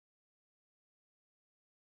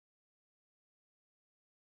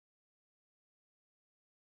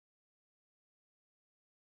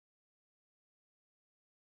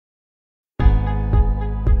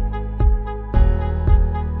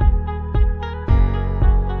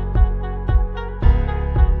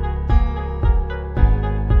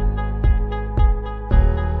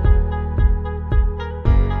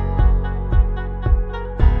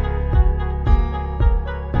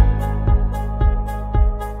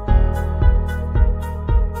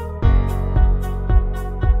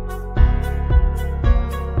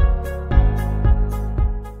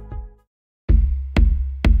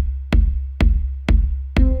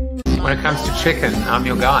chicken. I'm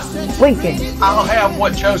your guy. Blinking. I'll have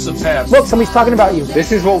what Joseph has. Look, somebody's talking about you.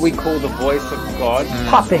 This is what we call the voice of God.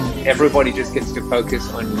 Popping. Everybody just gets to focus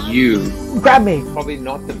on you. Grab me. Probably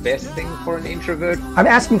not the best thing for an introvert. I'm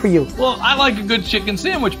asking for you. Well, I like a good chicken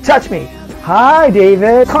sandwich. Touch me. Hi,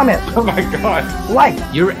 David. Comment. Oh my God. Like.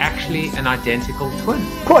 You're actually an identical twin.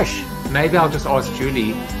 Push. Maybe I'll just ask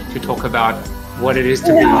Julie to talk about what it is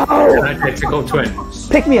to be an identical twin.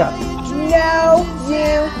 Pick me up. No,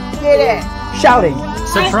 you didn't. Shouting.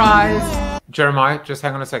 Surprise! Jeremiah, just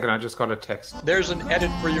hang on a second. I just got a text. There's an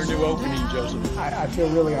edit for your new opening, Joseph. I feel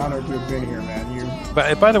really honored to have been here, man.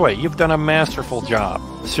 By the way, you've done a masterful job.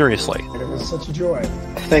 Seriously. It was such a joy.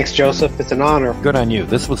 Thanks, Joseph. It's an honor. Good on you.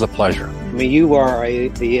 This was a pleasure. I mean, you are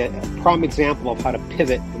the prime example of how to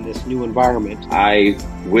pivot in this new environment. I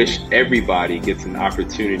wish everybody gets an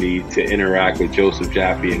opportunity to interact with Joseph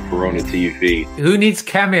Jaffe and CoronaTV. Who needs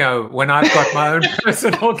Cameo when I've got my own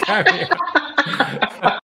personal Cameo?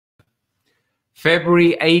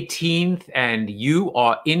 February 18th, and you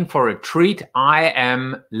are in for a treat. I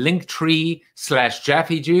am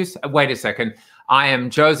linktr.ee/jaffejuice. Wait a second. I am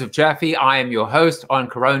Joseph Jaffe. I am your host on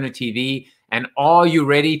CoronaTV. And are you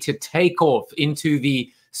ready to take off into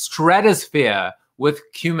the stratosphere with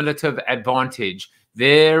Cumulative Advantage?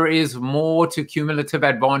 There is more to Cumulative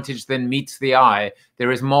Advantage than meets the eye.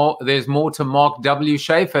 There's more to Mark W.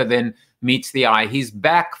 Schaefer than meets the eye. He's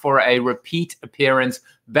back for a repeat appearance,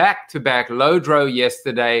 back-to-back. Lodro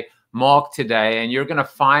yesterday, Mark today, and you're going to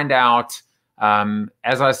find out,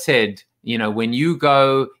 as I said, you know, when you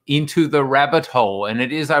go into the rabbit hole, and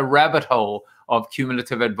it is a rabbit hole of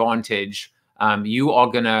Cumulative Advantage,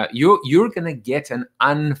 you're gonna get an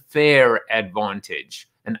unfair advantage.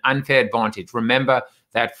 An unfair advantage. Remember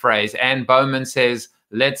that phrase. Ann Bowman says,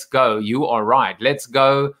 "Let's go." You are right. Let's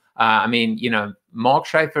go. I mean, you know, Mark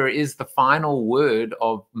Schaefer is the final word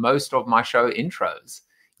of most of my show intros.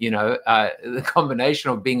 You know, the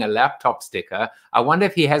combination of being a laptop sticker. I wonder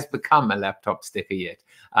if he has become a laptop sticker yet.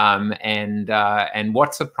 And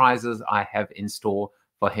what surprises I have in store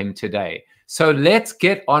for him today. So let's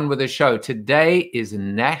get on with the show. Today is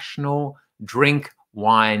National Drink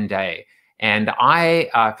Wine Day. And I,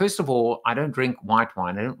 first of all, I don't drink white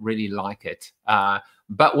wine. I don't really like it.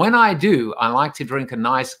 But when I do, I like to drink a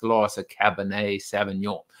nice glass of Cabernet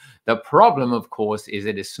Sauvignon. The problem, of course, is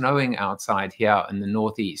it is snowing outside here in the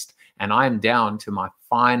Northeast, and I'm down to my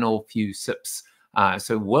final few sips.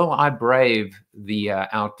 So will I brave the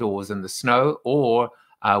outdoors and the snow, or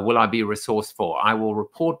will I be resourceful? I will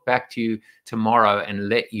report back to you tomorrow and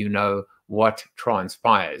let you know what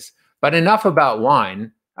transpires. But enough about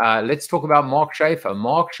wine. Let's talk about Mark Schaefer.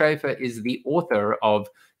 Mark Schaefer is the author of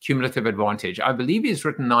Cumulative Advantage. I believe he's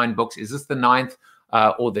written 9 books. Is this the 9th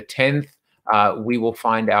or the 10th? We will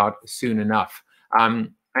find out soon enough.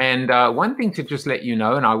 And one thing to just let you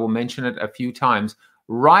know, and I will mention it a few times,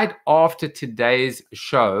 right after today's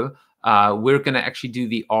show, we're going to actually do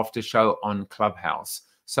the after show on Clubhouse.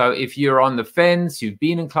 So if you're on the fence, you've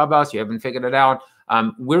been in Clubhouse, you haven't figured it out,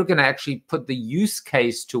 we're going to actually put the use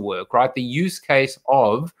case to work, right? The use case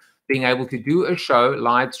of being able to do a show,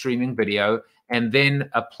 live streaming video, and then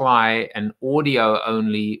apply an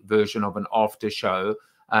audio-only version of an after show.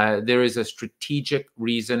 There is a strategic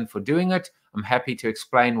reason for doing it. I'm happy to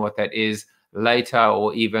explain what that is later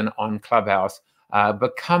or even on Clubhouse.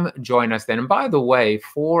 But come join us then. And by the way,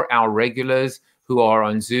 for our regulars who are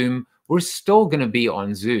on Zoom, we're still going to be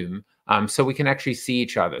on Zoom so we can actually see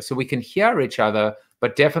each other. So we can hear each other,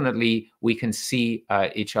 but definitely we can see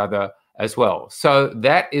each other as well. So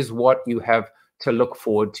that is what you have to look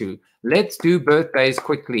forward to. Let's do birthdays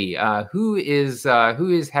quickly. Who is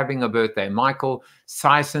having a birthday? Michael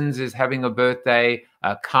Sysons is having a birthday.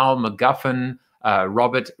 Carl McGuffin,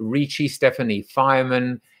 Robert Ricci, Stephanie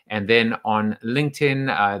Fireman, and then on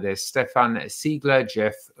LinkedIn, there's Stefan Siegler,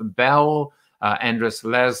 Jeff Bell, Andres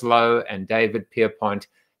Laszlo, and David Pierpont.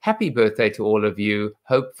 Happy birthday to all of you.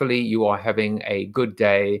 Hopefully you are having a good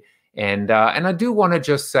day. And I do want to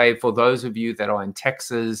just say, for those of you that are in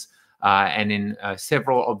Texas and in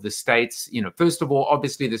several of the states, you know, first of all,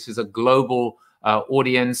 obviously this is a global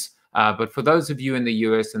audience. But for those of you in the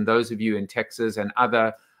US and those of you in Texas and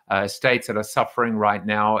other states that are suffering right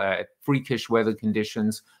now, freakish weather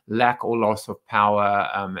conditions, lack or loss of power,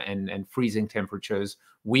 and freezing temperatures,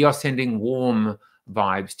 we are sending warm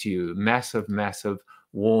vibes to you, massive, massive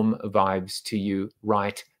warm vibes to you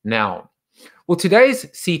right now. Well, today's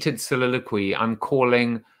seated soliloquy I'm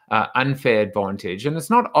calling Unfair Advantage. And it's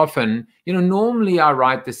not often, you know, normally I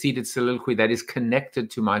write the seated soliloquy that is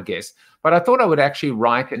connected to my guest, but I thought I would actually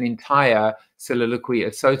write an entire soliloquy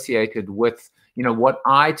associated with, you know, what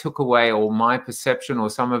I took away or my perception or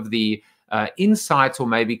some of the insights or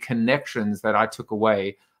maybe connections that I took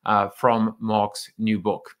away from Mark's new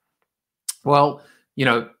book? Well,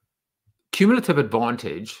 Cumulative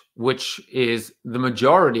Advantage, which is the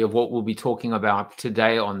majority of what we'll be talking about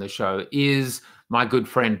today on the show, is my good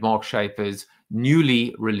friend Mark Schaefer's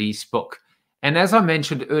newly released book. And as I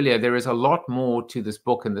mentioned earlier, there is a lot more to this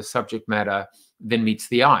book and the subject matter than meets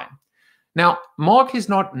the eye. Now, Mark is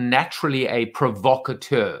not naturally a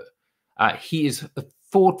provocateur. He is a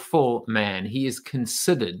thoughtful man. He is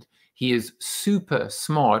considered. He is super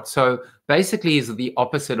smart. So basically, he's the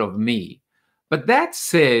opposite of me. But that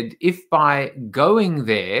said, if by going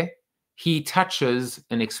there, he touches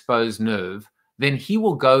an exposed nerve, then he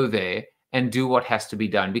will go there and do what has to be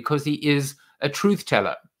done because he is a truth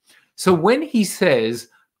teller. So when he says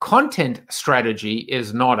content strategy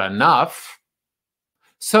is not enough,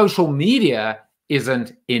 social media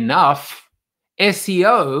isn't enough,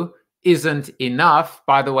 SEO isn't enough,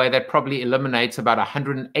 by the way, that probably eliminates about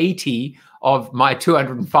 180 of my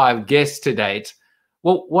 205 guests to date.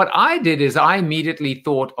 Well, what I did is I immediately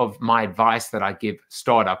thought of my advice that I give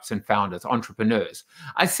startups and founders, entrepreneurs.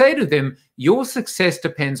 I say to them, your success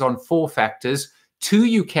depends on 4 factors. 2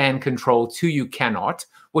 you can control, 2 you cannot.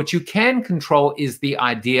 What you can control is the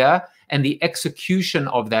idea and the execution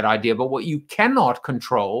of that idea. But what you cannot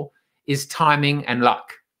control is timing and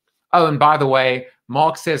luck. Oh, and by the way,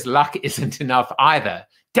 Mark says luck isn't enough either.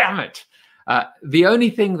 Damn it. The only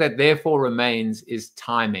thing that therefore remains is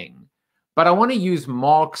timing. But I want to use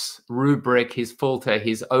Mark's rubric, his filter,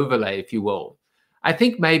 his overlay, if you will. I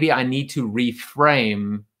think maybe I need to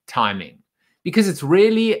reframe timing because it's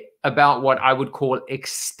really about what I would call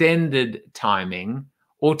extended timing,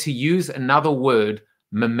 or to use another word,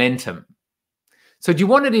 momentum. So do you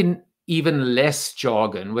want it in even less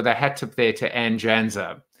jargon with a hat tip there to Ann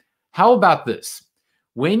Janza? How about this?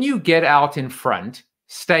 When you get out in front,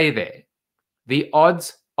 stay there. The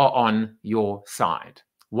odds are on your side.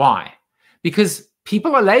 Why? Because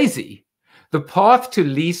people are lazy. The path to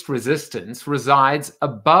least resistance resides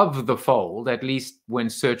above the fold, at least when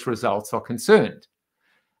search results are concerned.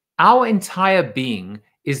 Our entire being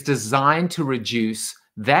is designed to reduce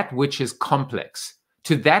that which is complex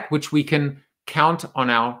to that which we can count on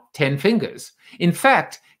our 10 fingers. In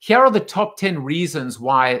fact, here are the top 10 reasons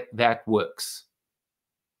why that works.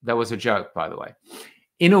 That was a joke, by the way.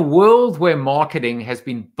 In a world where marketing has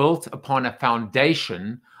been built upon a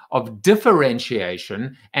foundation of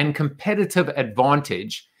differentiation and competitive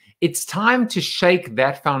advantage, it's time to shake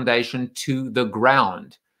that foundation to the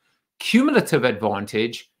ground. Cumulative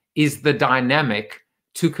advantage is the dynamic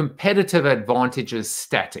to competitive advantage is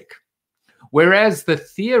static. Whereas the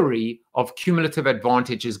theory of cumulative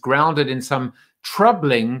advantage is grounded in some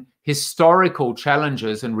troubling historical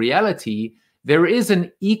challenges, in reality, there is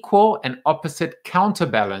an equal and opposite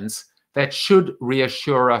counterbalance that should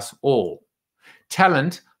reassure us all.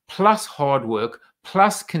 Talent plus hard work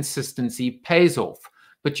plus consistency pays off,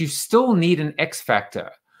 but you still need an X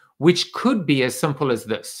factor, which could be as simple as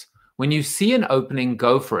this. When you see an opening,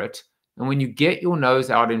 go for it. And when you get your nose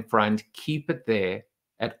out in front, keep it there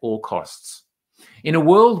at all costs. In a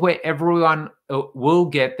world where everyone will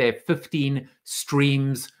get their 15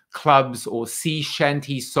 streams, clubs, or sea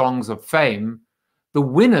shanty songs of fame, the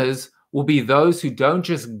winners will be those who don't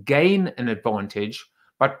just gain an advantage,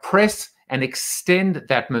 but press and extend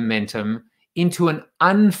that momentum into an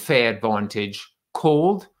unfair advantage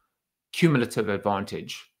called cumulative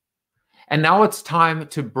advantage. And now it's time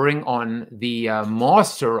to bring on the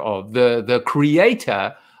master of, the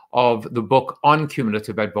creator of the book on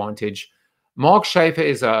cumulative advantage. Mark Schaefer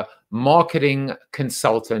is a marketing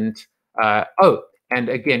consultant. And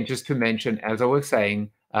again, just to mention, as I was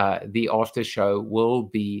saying, the after show will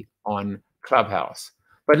be on Clubhouse.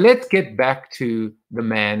 But let's get back to the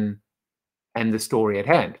man and the story at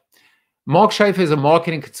hand. Mark Schaefer is a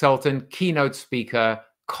marketing consultant, keynote speaker,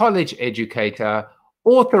 college educator,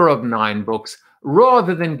 author of 9 books,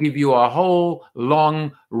 rather than give you a whole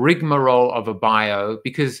long rigmarole of a bio,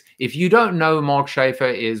 because if you don't know Mark Schaefer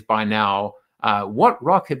is by now, what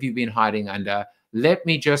rock have you been hiding under? Let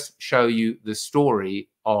me just show you the story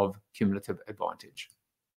of cumulative advantage.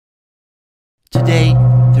 Today,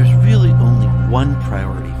 there's really only one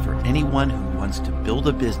priority for anyone who wants to build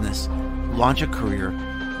a business, launch a career,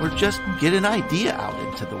 or just get an idea out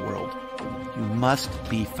into the world. You must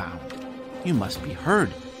be found. You must be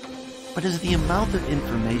heard. But as the amount of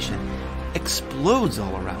information explodes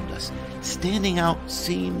all around us, standing out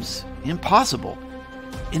seems impossible.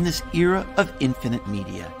 In this era of infinite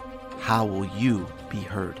media, how will you be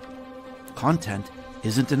heard? Content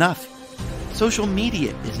isn't enough. Social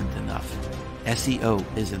media isn't enough. SEO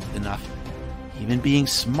isn't enough. Even being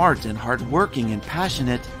smart and hardworking and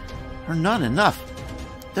passionate are not enough.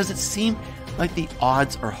 Does it seem like the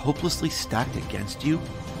odds are hopelessly stacked against you?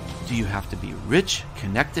 Do you have to be rich,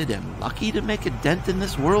 connected, and lucky to make a dent in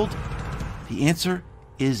this world? The answer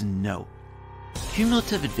is no.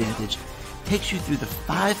 Cumulative Advantage takes you through the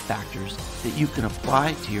 5 factors that you can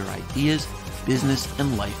apply to your ideas, business,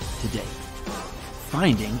 and life today.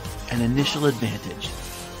 Finding an initial advantage,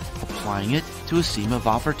 applying it to a seam of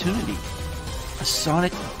opportunity, a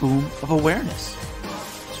sonic boom of awareness,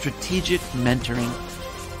 strategic mentoring,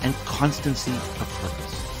 and constancy of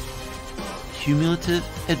purpose. Cumulative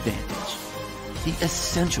Advantage, the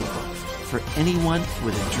essential book for anyone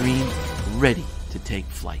with a dream ready to take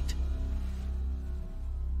flight.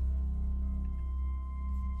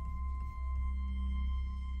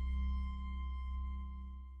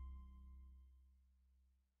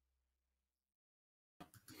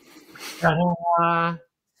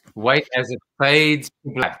 Wait as it fades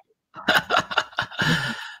to black.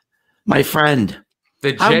 My friend,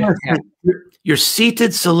 your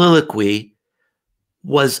seated soliloquy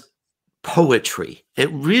was poetry.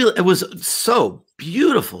 It was so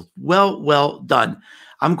beautiful. Well done.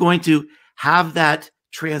 I'm going to have that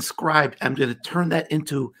transcribed. I'm going to turn that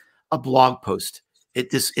into a blog post.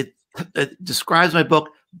 It describes my book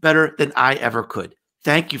better than I ever could.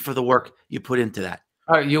 Thank you for the work you put into that.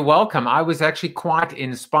 Oh, you're welcome. I was actually quite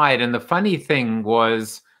inspired. And the funny thing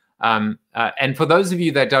was, and for those of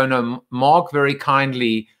you that don't know, Mark very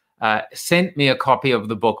kindly sent me a copy of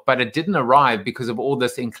the book, but it didn't arrive because of all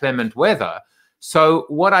this inclement weather. So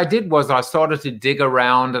what I did was I started to dig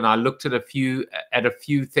around and I looked at a few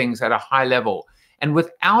things at a high level. And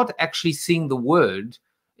without actually seeing the word,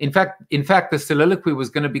 in fact, the soliloquy was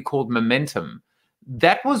going to be called Momentum.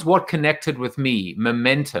 That was what connected with me,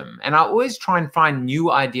 momentum. And I always try and find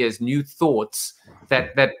new ideas, new thoughts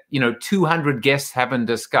that 200 guests haven't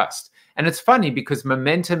discussed. And it's funny because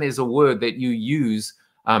momentum is a word that you use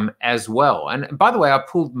as well. And by the way, I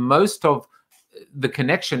pulled most of the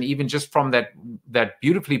connection even just from that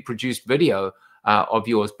beautifully produced video of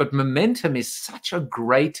yours. But momentum is such a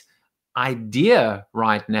great idea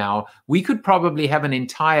right now. We could probably have an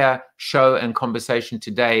entire show and conversation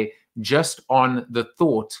today just on the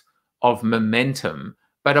thought of momentum.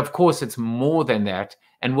 But of course, it's more than that.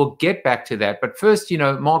 And we'll get back to that. But first,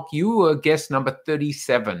 Mark, you were guest number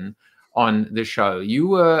 37 on the show. You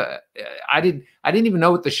were, I didn't even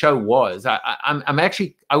know what the show was.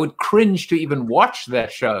 I would cringe to even watch that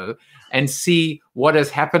show and see what has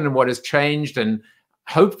happened and what has changed and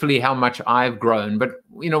hopefully how much I've grown. But,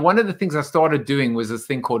 one of the things I started doing was this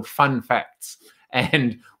thing called Fun Facts,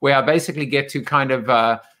 and where I basically get to kind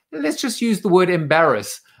of, let's just use the word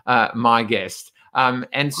embarrass my guest.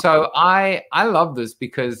 And so I love this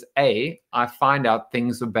because I find out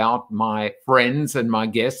things about my friends and my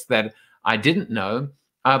guests that I didn't know,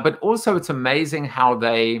 but also it's amazing how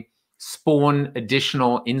they spawn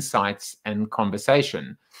additional insights and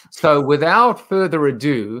conversation. So without further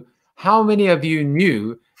ado, how many of you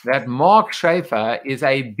knew that Mark Schaefer is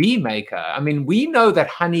a bee maker? I mean, we know that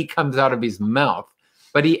honey comes out of his mouth,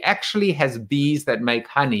 but he actually has bees that make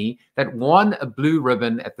honey that won a blue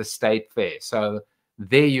ribbon at the state fair. So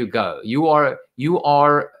there you go.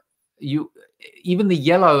 Even the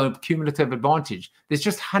yellow Cumulative Advantage, there's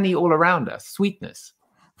just honey all around us, sweetness.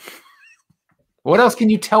 What else can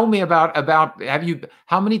you tell me about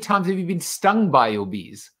how many times have you been stung by your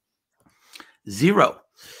bees? 0.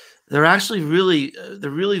 They're actually really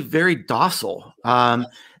very docile.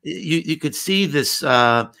 You could see this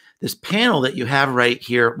this panel that you have right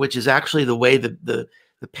here, which is actually the way the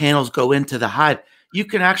panels go into the hive. You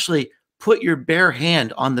can actually put your bare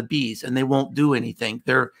hand on the bees and they won't do anything.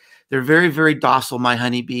 They're very, very docile, my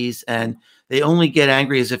honeybees, and they only get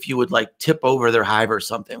angry as if you would like tip over their hive or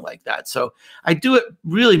something like that. So I do it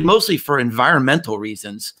really mostly for environmental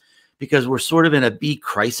reasons because we're sort of in a bee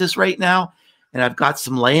crisis right now. And I've got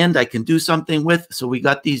some land I can do something with. So we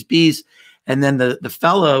got these bees. And then the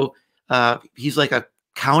fellow, he's like a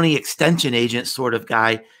county extension agent sort of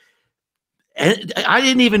guy. And I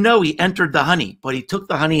didn't even know he entered the honey, but he took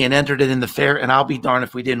the honey and entered it in the fair. And I'll be darned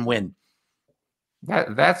if we didn't win.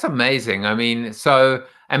 That's amazing. I mean, so,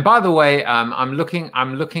 and by the way, I'm looking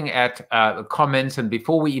at the comments, and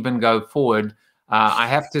before we even go forward, I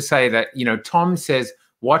have to say that, Tom says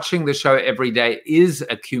watching the show every day is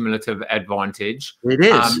a cumulative advantage. It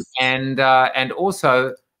is. And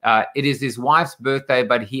also it is his wife's birthday,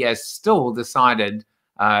 but he has still decided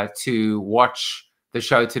to watch the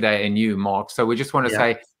show today and you, Mark. So we just want to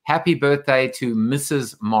say happy birthday to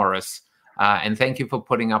Mrs. Morris. And thank you for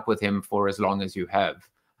putting up with him for as long as you have.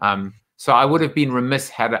 So I would have been remiss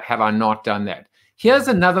had I not done that. Here's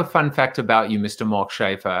another fun fact about you, Mr. Mark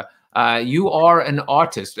Schaefer. You are an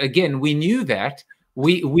artist. Again, we knew that.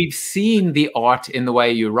 We've seen the art in the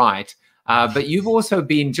way you write, but you've also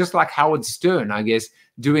been, just like Howard Stern, I guess,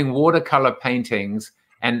 doing watercolor paintings,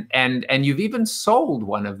 and you've even sold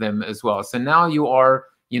one of them as well. So now you are,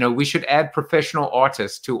 we should add professional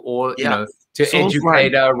artists to all, to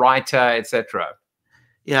educator, writer, etc.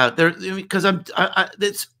 Yeah, because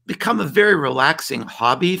it's become a very relaxing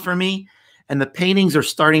hobby for me, and the paintings are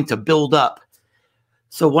starting to build up.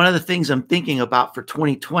 So one of the things I'm thinking about for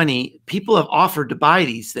 2020, people have offered to buy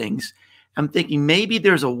these things. I'm thinking maybe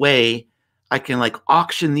there's a way I can like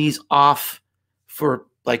auction these off for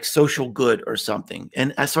like social good or something.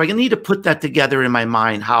 And so I need to put that together in my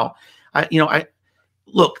mind, how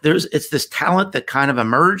it's this talent that kind of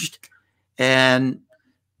emerged, and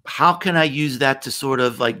how can I use that to sort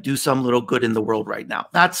of like do some little good in the world right now?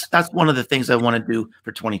 That's one of the things I want to do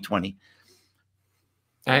for 2020.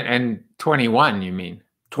 And 21, you mean?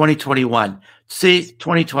 2021. See,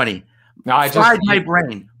 2020. No, I fried my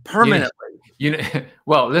brain permanently.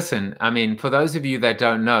 Well, listen, I mean, for those of you that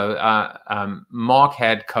don't know, Mark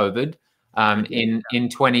had COVID in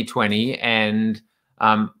 2020, and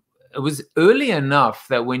it was early enough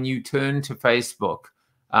that when you turned to Facebook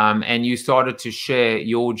and you started to share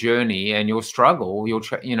your journey and your struggle,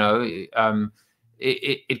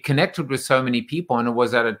 it connected with so many people, and it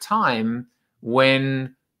was at a time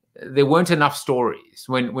when there weren't enough stories,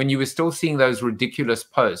 when you were still seeing those ridiculous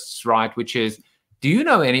posts, right? Which is, do you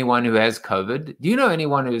know anyone who has COVID? Do you know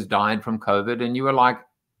anyone who's died from COVID? And you were like,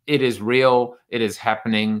 it is real, it is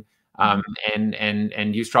happening,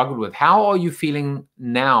 and you struggled with. How are you feeling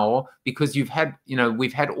now? Because you've had,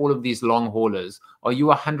 we've had all of these long haulers. Are you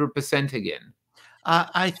 100% again?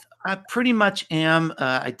 I pretty much am.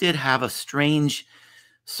 I did have a strange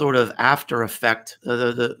sort of after effect.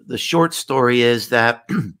 The short story is that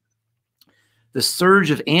the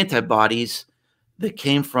surge of antibodies that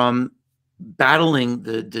came from battling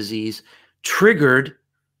the disease triggered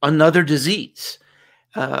another disease.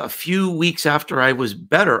 A few weeks after I was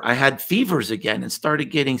better, I had fevers again and started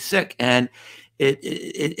getting sick, and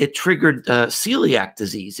it triggered celiac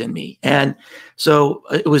disease in me. And so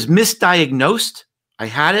it was misdiagnosed. I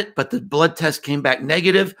had it, but the blood test came back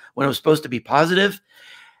negative when it was supposed to be positive.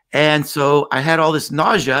 And so I had all this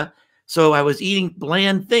nausea. So I was eating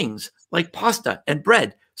bland things like pasta and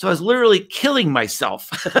bread. So I was literally killing myself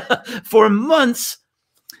for months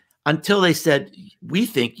until they said, we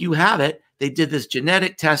think you have it. They did this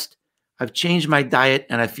genetic test. I've changed my diet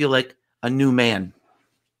and I feel like a new man.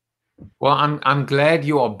 Well, I'm glad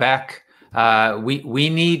you are back. We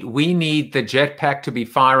need the jetpack to be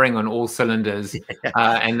firing on all cylinders.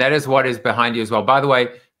 And that is what is behind you as well. By the way,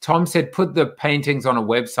 Tom said, put the paintings on a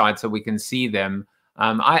website so we can see them.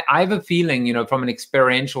 I have a feeling, from an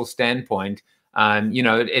experiential standpoint,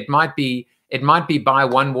 it might be buy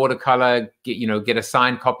one watercolor, get a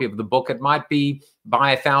signed copy of the book. It might be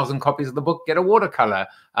buy 1,000 copies of the book, get a watercolor.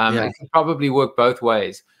 It can probably work both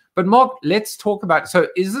ways. But Mark, let's talk about, so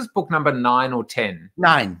is this book number 9 or 10?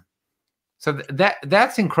 9. So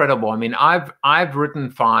that's incredible. I mean, I've written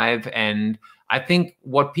 5, and I think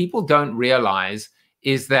what people don't realize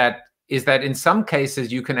is that in some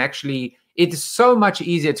cases you can actually, it's so much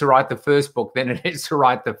easier to write the first book than it is to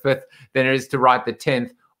write the 5th, than it is to write the 10th,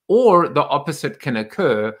 or the opposite can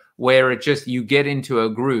occur where you get into a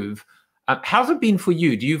groove. How's it been for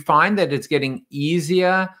you? Do you find that it's getting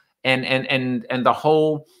easier and the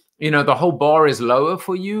whole, the whole bar is lower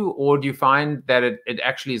for you, or do you find that it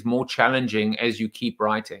actually is more challenging as you keep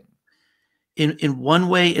writing? In one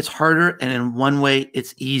way, it's harder, and in one way,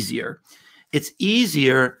 it's easier. It's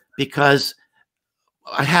easier because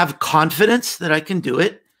I have confidence that I can do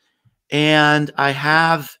it, and I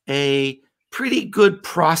have a pretty good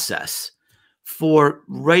process for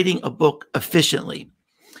writing a book efficiently.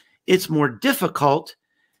 It's more difficult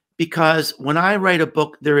because when I write a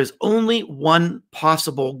book, there is only one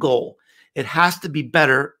possible goal. It has to be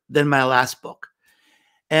better than my last book.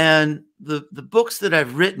 And the books that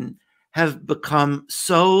I've written have become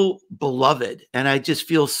so beloved, and I just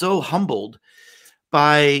feel so humbled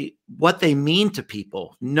by what they mean to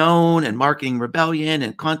people, Known and Marketing Rebellion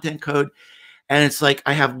and Content Code. And it's like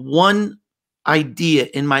I have one idea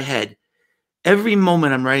in my head every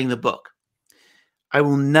moment I'm writing the book. I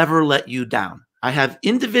will never let you down. I have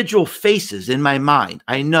individual faces in my mind,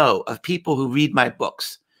 I know, of people who read my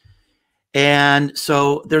books. And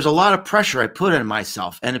so there's a lot of pressure I put on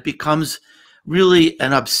myself, and it becomes really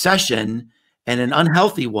an obsession, and an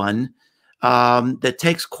unhealthy one, that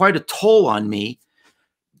takes quite a toll on me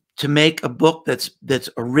to make a book that's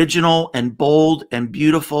original and bold and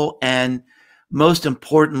beautiful and most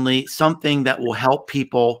importantly, something that will help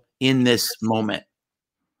people in this moment.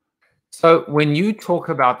 So when you talk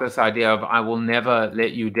about this idea of I will never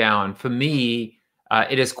let you down, for me,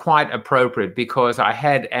 it is quite appropriate because I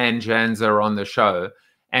had Ann Janzer on the show,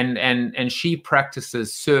 and she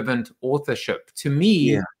practices servant authorship. To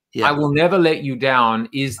me, I will never let you down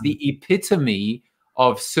is the epitome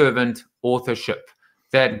of servant authorship.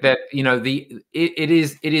 That you know,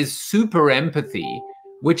 it is super empathy,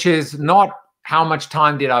 which is not how much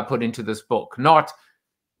time did I put into this book, not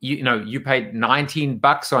you know, you paid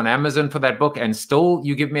 $19 on Amazon for that book and still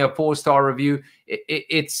you give me a 4-star review.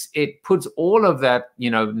 It puts all of that, you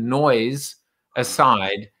know, noise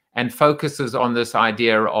aside and focuses on this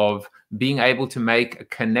idea of being able to make a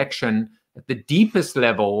connection at the deepest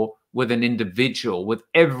level with an individual, with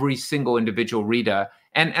every single individual reader.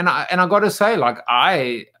 And I got to say, like,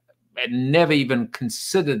 I had never even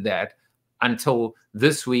considered that until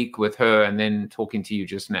this week with her and then talking to you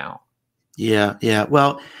just now. Yeah.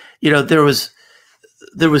 Well, you know, there was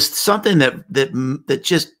something that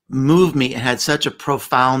just moved me and had such a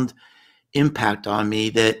profound impact on me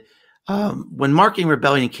that when Marketing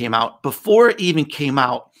Rebellion came out, before it even came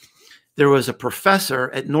out, there was a professor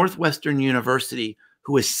at Northwestern University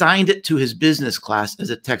who assigned it to his business class as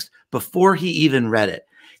a text before he even read it.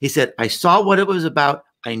 He said, I saw what it was about.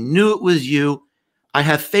 I knew it was you. I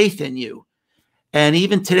have faith in you. And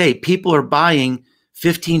even today, people are buying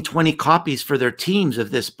 15, 20 copies for their teams of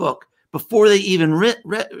this book before they even read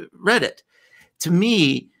it. To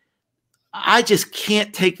me, I just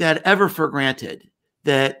can't take that ever for granted,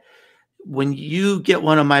 that when you get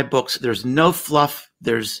one of my books, there's no fluff.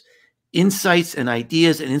 There's insights and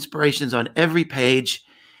ideas and inspirations on every page,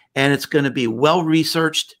 and it's going to be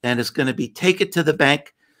well-researched, and it's going to be take it to the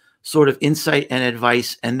bank sort of insight and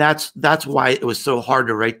advice. And that's why it was so hard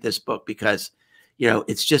to write this book, because you know,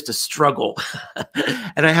 it's just a struggle.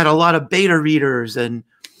 And I had a lot of beta readers and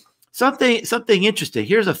something interesting.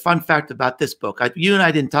 Here's a fun fact about this book. You and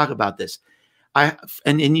I didn't talk about this.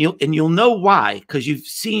 And you'll know why, because you've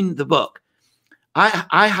seen the book.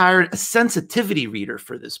 I hired a sensitivity reader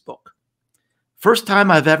for this book. First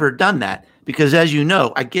time I've ever done that, because as you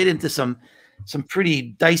know, I get into some pretty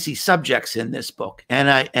dicey subjects in this book.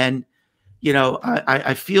 And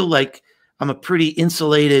I feel like I'm a pretty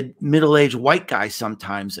insulated middle-aged white guy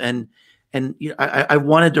sometimes, and you know, I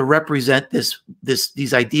wanted to represent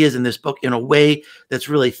these ideas in this book in a way that's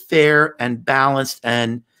really fair and balanced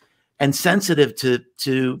and sensitive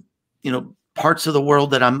to you know, parts of the world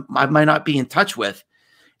that I might not be in touch with,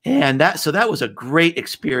 and so that was a great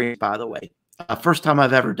experience, by the way. First time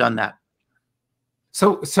I've ever done that.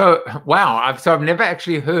 So wow, I've never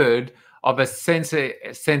actually heard of a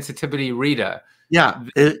sensitivity reader. Yeah.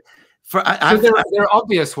 So there are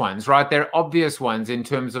obvious ones, right? There are obvious ones in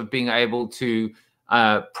terms of being able to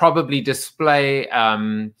probably display,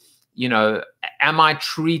 you know, am I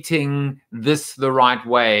treating this the right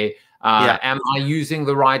way? Am I using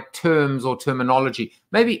the right terms or terminology?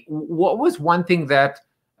 Maybe what was one thing that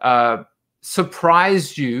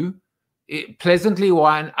surprised you, pleasantly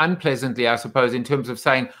or unpleasantly, I suppose, in terms of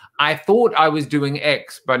saying, I thought I was doing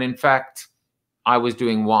X, but in fact, I was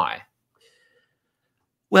doing Y?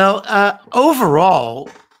 Well, overall,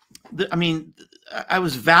 I mean, I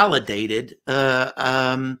was validated.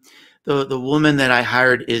 The woman that I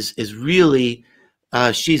hired is really,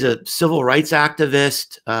 she's a civil rights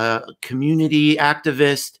activist, community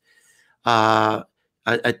activist, a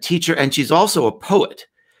teacher, and she's also a poet.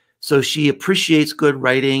 So she appreciates good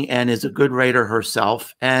writing and is a good writer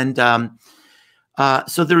herself. And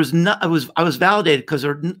so there was I was validated because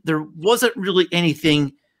there wasn't really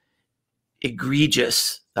anything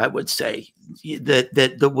egregious, I would say,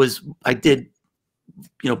 that was I did,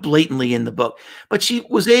 you know, blatantly in the book. But she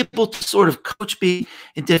was able to sort of coach me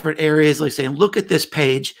in different areas, like saying, look at this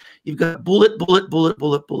page. You've got bullet, bullet, bullet,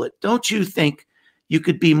 bullet, bullet. Don't you think you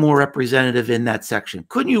could be more representative in that section?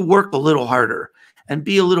 Couldn't you work a little harder and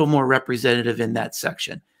be a little more representative in that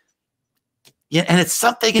section? Yeah, and it's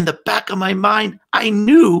something in the back of my mind. I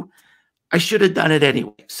knew I should have done it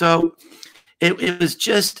anyway. So it was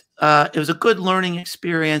just it was a good learning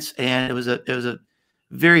experience, and it was a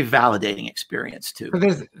very validating experience too.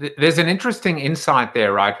 There's an interesting insight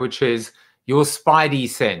there, right? Which is your spidey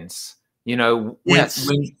sense. You know, when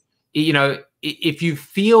you know, if you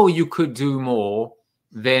feel you could do more,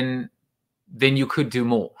 then you could do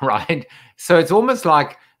more, right? So it's almost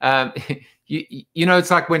like you know,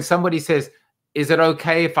 it's like when somebody says, "Is it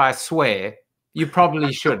okay if I swear?" You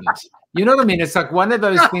probably shouldn't. You know what I mean? It's like one of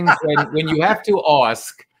those things when you have to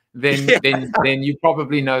ask, then you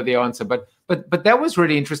probably know the answer. But that was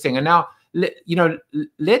really interesting. And now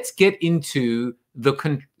let's get into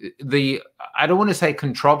the I don't want to say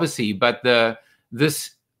controversy, but as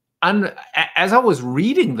I was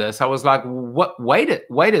reading this, I was like, what? Wait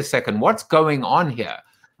a second, what's going on here?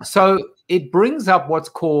 So it brings up what's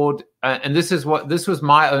called, and this was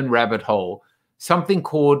my own rabbit hole, something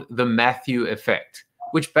called the Matthew effect,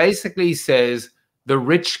 which basically says the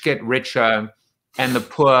rich get richer and the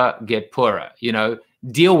poor get poorer.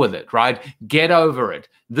 Deal with it, right? Get over it.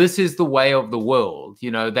 This is the way of the world,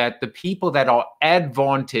 that the people that are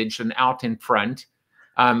advantaged and out in front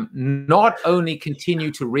not only continue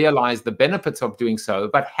to realize the benefits of doing so,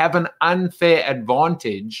 but have an unfair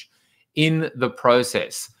advantage in the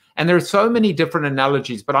process. And there are so many different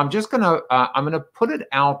analogies, but I'm just going to put it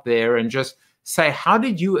out there and just say, how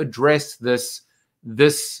did you address this,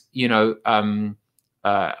 I'm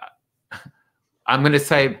going to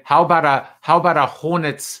say, how about a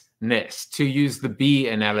hornet's nest, to use the bee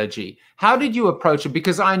analogy? How did you approach it?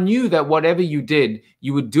 Because I knew that whatever you did,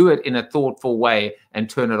 you would do it in a thoughtful way and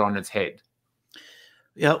turn it on its head.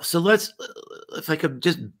 Yeah. So if I could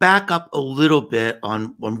just back up a little bit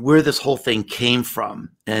on where this whole thing came from,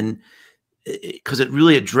 and because it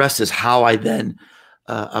really addresses how I then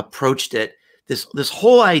approached it. This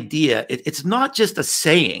whole idea, it's not just a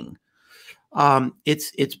saying.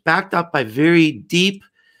 It's backed up by very deep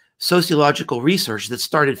sociological research that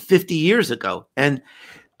started 50 years ago. And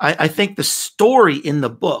I think the story in the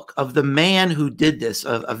book of the man who did this,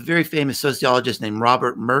 a very famous sociologist named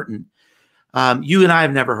Robert Merton, you and I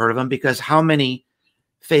have never heard of him, because how many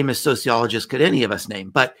famous sociologists could any of us name?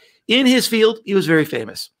 But in his field, he was very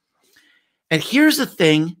famous. And here's the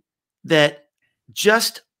thing that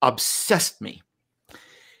just obsessed me.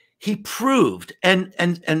 He proved, and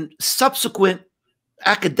subsequent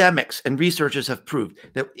academics and researchers have proved,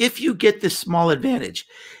 that if you get this small advantage,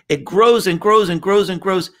 it grows and grows and grows and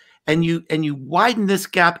grows, and you widen this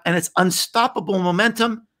gap, and it's unstoppable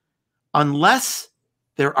momentum unless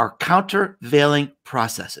there are countervailing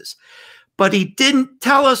processes. But he didn't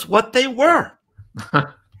tell us what they were.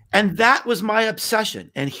 And that was my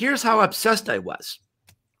obsession. And here's how obsessed I was.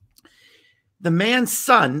 The man's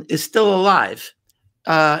son is still alive.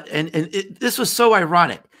 This was so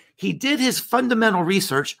ironic. He did his fundamental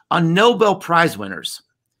research on Nobel Prize winners.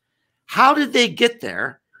 How did they get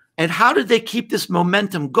there? And how did they keep this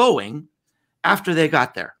momentum going after they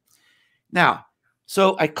got there? Now,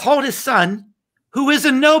 so I called his son, who is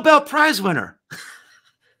a Nobel Prize winner.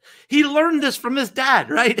 He learned this from his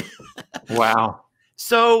dad, right? Wow.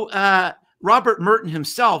 So Robert Merton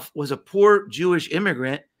himself was a poor Jewish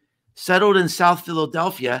immigrant, settled in South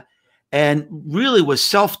Philadelphia, and really was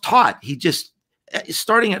self-taught. He just,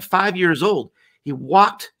 starting at 5 years old, he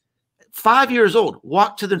walked, 5 years old,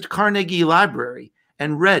 walked to the Carnegie Library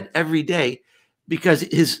and read every day, because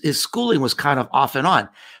his schooling was kind of off and on.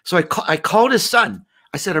 So I called his son.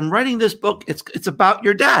 I said, I'm writing this book. It's about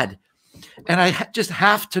your dad. And I just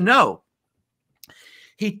have to know.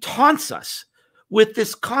 He taunts us with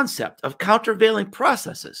this concept of countervailing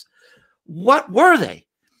processes. What were they?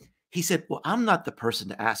 He said, well, I'm not the person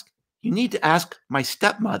to ask. You need to ask my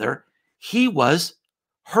stepmother. He was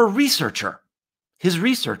her researcher, his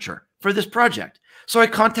researcher for this project. So I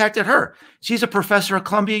contacted her. She's a professor at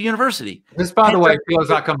Columbia University. This, by the way, feels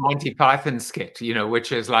like a Monty Python skit,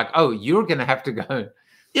 which is like, oh, you're going to have to go.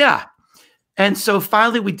 Yeah. And so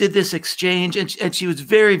finally we did this exchange, and she was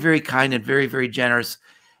very, very kind and very, very generous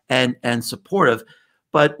and supportive.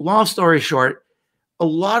 But long story short, a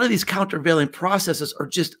lot of these countervailing processes are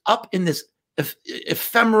just up in this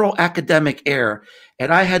ephemeral academic air.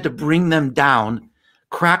 And I had to bring them down,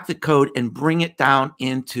 crack the code, and bring it down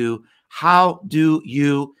into how do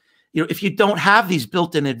you, if you don't have these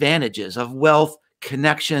built-in advantages of wealth,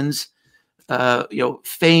 connections,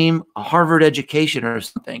 fame, a Harvard education or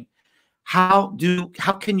something, how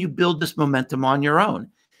can you build this momentum on your own?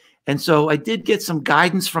 And so I did get some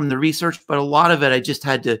guidance from the research, but a lot of it I just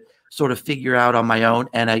had to sort of figure out on my own.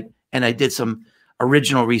 And I did some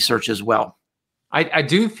original research as well. I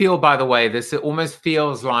do feel, by the way, this almost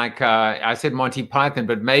feels like, I said Monty Python,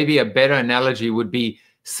 but maybe a better analogy would be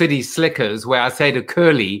City Slickers, where I say to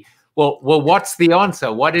Curly, well, what's the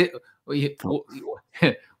answer? What is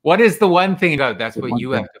the one thing? No, that's what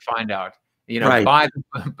you have to find out. Right.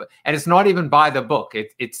 And it's not even by the book.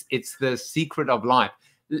 It's the secret of life.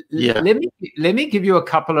 Yeah. Let me give you a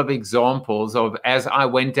couple of examples of, as I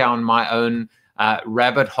went down my own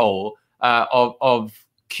rabbit hole of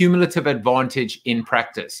cumulative advantage in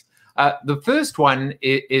practice. The first one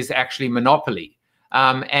is actually monopoly.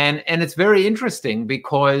 And it's very interesting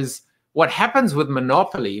because what happens with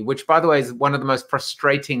Monopoly, which by the way is one of the most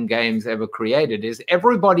frustrating games ever created, is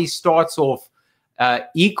everybody starts off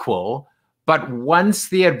equal, but once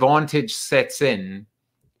the advantage sets in,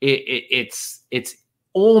 it's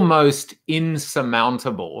almost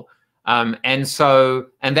insurmountable. And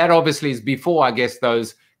that obviously is before, I guess,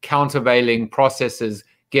 those countervailing processes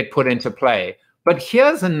get put into play. But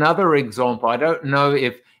here's another example. I don't know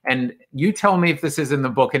if, and you tell me if this is in the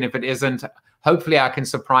book, and if it isn't, hopefully I can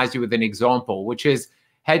surprise you with an example, which is,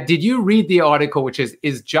 did you read the article, which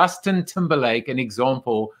is Justin Timberlake an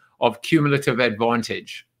example of cumulative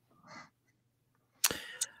advantage?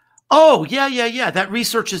 Oh, yeah. That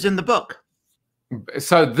research is in the book.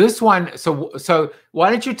 So this one, so why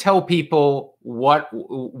don't you tell people what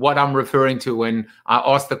I'm referring to when I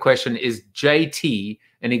ask the question, is JT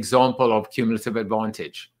an example of cumulative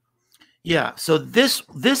advantage? Yeah. So this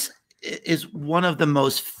is one of the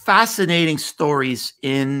most fascinating stories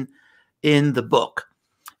in the book,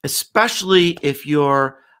 especially if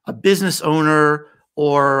you're a business owner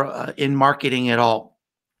or in marketing at all.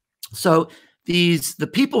 So the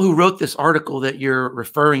people who wrote this article that you're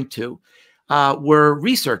referring to were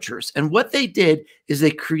researchers. And what they did is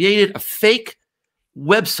they created a fake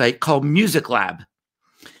website called Music Lab.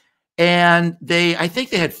 And I think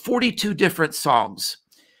they had 42 different songs.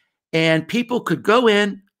 And people could go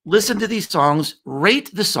in, listen to these songs, rate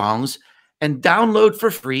the songs, and download for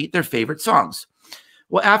free their favorite songs.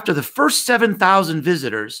 Well, after the first 7,000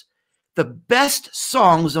 visitors, the best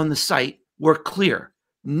songs on the site were clear.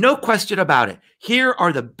 No question about it. Here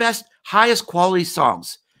are the best, highest quality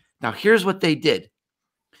songs. Now, here's what they did.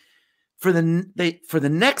 For the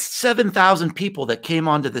next 7,000 people that came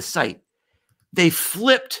onto the site, they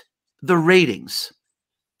flipped the ratings.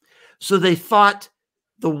 So they thought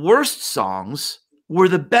the worst songs were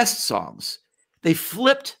the best songs. They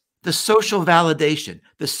flipped the social validation,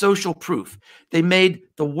 the social proof. They made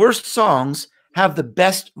the worst songs have the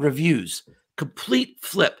best reviews. Complete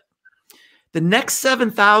flip. The next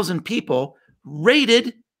 7,000 people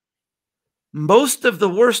rated most of the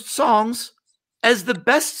worst songs as the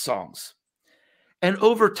best songs. And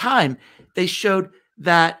over time, they showed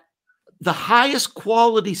that the highest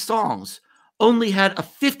quality songs only had a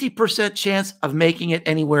 50% chance of making it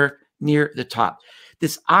anywhere near the top.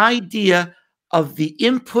 This idea of the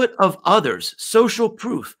input of others, social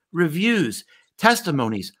proof, reviews,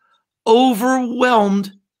 testimonies,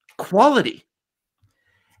 overwhelmed quality.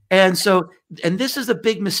 And this is a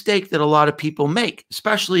big mistake that a lot of people make,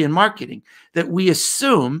 especially in marketing, that we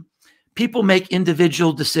assume people make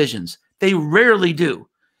individual decisions. They rarely do,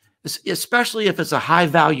 especially if it's a high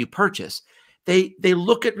value purchase. They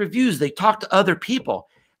look at reviews, they talk to other people,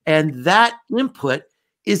 and that input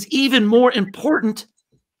is even more important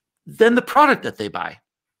than the product that they buy.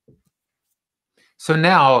 So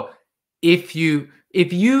now, if you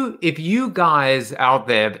guys out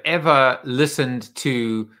there have ever listened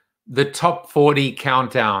to the top 40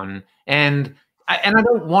 countdown, and I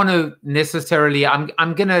don't want to necessarily,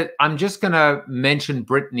 I'm just gonna mention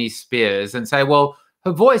Britney Spears and say, well,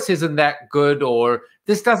 her voice isn't that good, or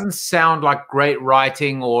this doesn't sound like great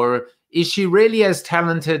writing, or is she really as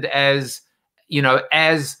talented as,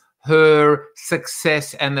 as her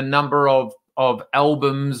success and the number of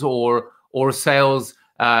albums or sales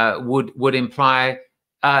would imply?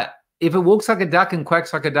 If it walks like a duck and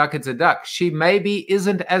quacks like a duck, it's a duck. She maybe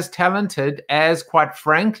isn't as talented as, quite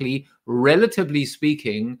frankly, relatively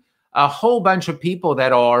speaking, a whole bunch of people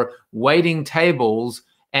that are waiting tables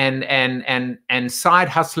and side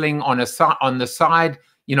hustling on the side,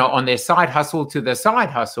 on their side hustle to their side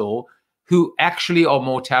hustle, who actually are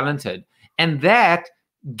more talented. And that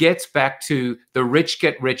gets back to the rich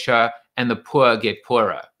get richer and the poor get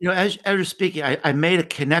poorer. As you're speaking, I made a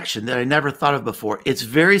connection that I never thought of before. It's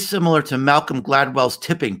very similar to Malcolm Gladwell's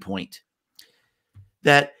tipping point.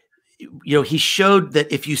 That, he showed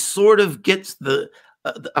that if you sort of get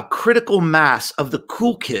a critical mass of the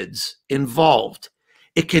cool kids involved,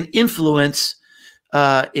 it can influence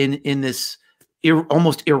in this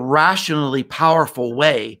almost irrationally powerful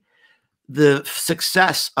way the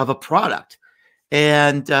success of a product.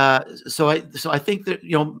 And so I think that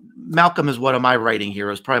Malcolm is one of my writing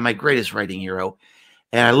heroes, probably my greatest writing hero,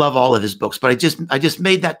 and I love all of his books. But I just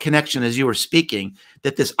made that connection as you were speaking,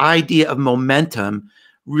 that this idea of momentum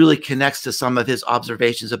really connects to some of his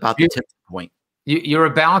observations about the tipping point. You're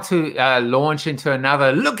about to launch into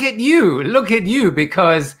another look at you,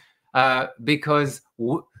 because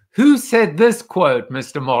who said this quote,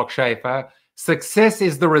 Mr. Mark Schaefer? Success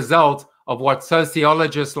is the result of what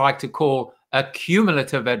sociologists like to call a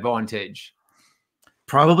cumulative advantage.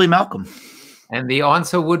 Probably Malcolm. And the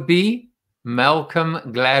answer would be? Malcolm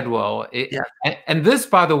Gladwell. Yeah. And this,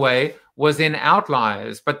 by the way, was in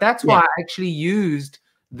Outliers, but that's why Yeah. I actually used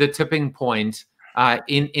the tipping point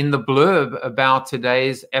in the blurb about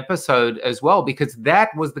today's episode as well, because that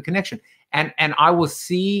was the connection. And I will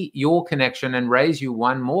see your connection and raise you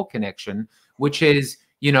one more connection, which is,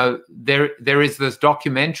 you know, there is this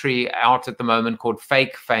documentary out at the moment called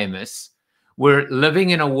Fake Famous. We're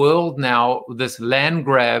living in a world now, this land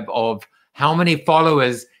grab of how many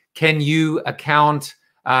followers can you account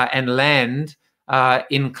and land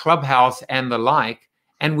in Clubhouse and the like.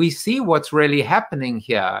 And we see what's really happening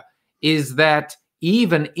here is that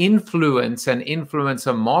even influence and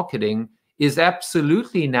influencer marketing is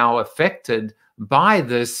absolutely now affected by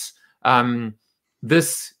this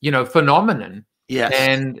this, you know, phenomenon. Yes.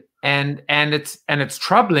 And it's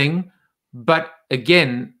troubling, but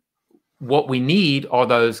again, what we need are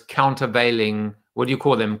those countervailing, what do you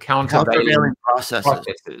call them? Countervailing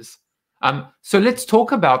processes. So let's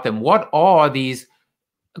talk about them. What are these?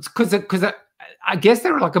 Because I guess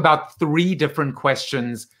there are like about 3 different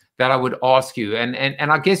questions that I would ask you,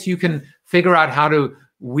 and I guess you can figure out how to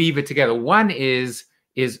weave it together. One is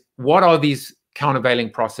what are these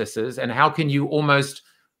countervailing processes, and how can you almost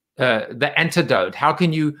the antidote? How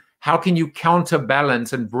can you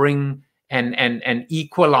counterbalance and bring and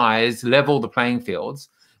equalize, level the playing fields?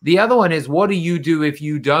 The other one is, what do you do if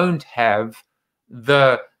you don't have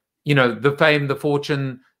the, you know, the fame, the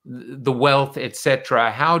fortune, the wealth,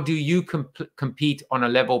 etc.? How do you compete on a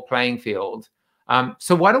level playing field?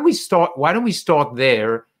 So why don't we start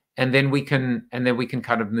there, and then we can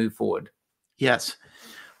kind of move forward. Yes.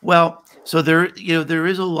 Well, so there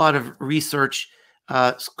is a lot of research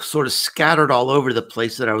sort of scattered all over the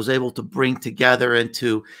place that I was able to bring together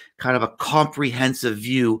into kind of a comprehensive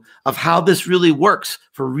view of how this really works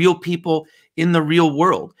for real people in the real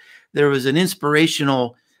world. There was an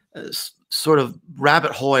inspirational sort of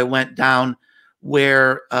rabbit hole I went down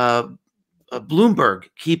where Bloomberg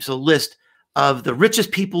keeps a list of the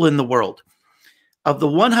richest people in the world. Of the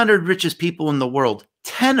 100 richest people in the world,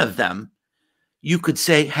 10 of them, you could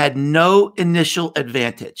say, had no initial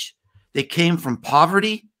advantage. They came from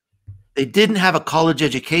poverty. They didn't have a college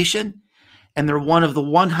education, and they're one of the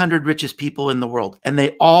 100 richest people in the world. And they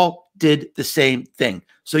all did the same thing.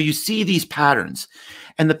 So you see these patterns,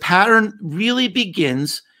 and the pattern really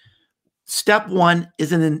begins. Step 1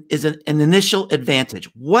 is an initial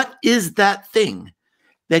advantage. What is that thing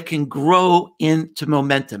that can grow into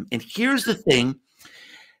momentum? And here's the thing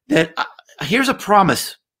that here's a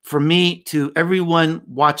promise for me to everyone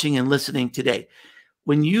watching and listening today.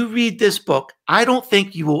 When you read this book, I don't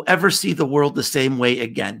think you will ever see the world the same way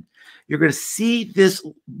again. You're going to see this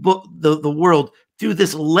book, the world, through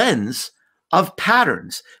this lens of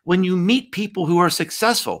patterns. When you meet people who are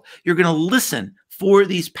successful, you're going to listen for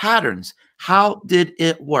these patterns. How did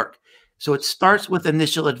it work? So it starts with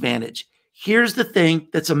initial advantage. Here's the thing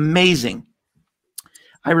that's amazing.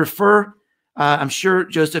 I refer, I'm sure,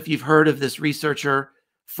 Joseph, you've heard of this researcher,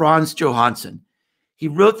 Franz Johansson. He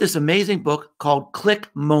wrote this amazing book called Click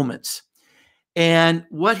Moments. And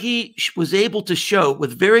what he was able to show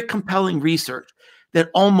with very compelling research, that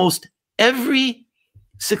almost every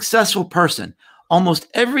successful person, almost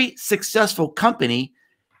every successful company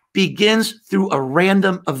begins through a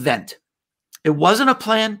random event. It wasn't a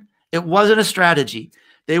plan. It wasn't a strategy.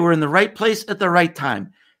 They were in the right place at the right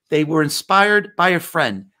time. They were inspired by a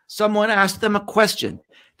friend. Someone asked them a question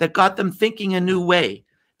that got them thinking a new way.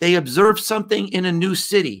 They observed something in a new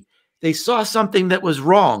city. They saw something that was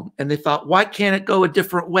wrong, and they thought, why can't it go a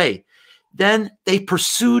different way? Then they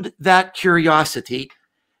pursued that curiosity,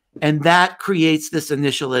 and that creates this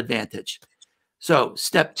initial advantage. So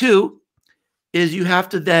step 2 is you have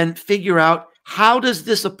to then figure out, how does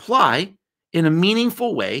this apply in a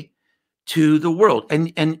meaningful way to the world?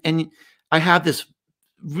 And I have this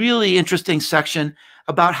really interesting section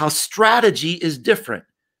about how strategy is different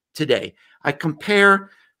today. I compare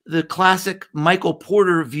the classic Michael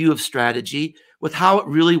Porter view of strategy with how it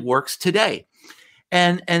really works today.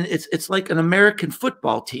 And it's like an American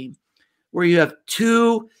football team where you have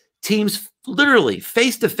 2 teams literally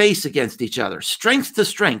face to face against each other, strength to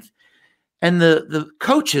strength. And the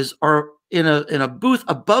coaches are in a booth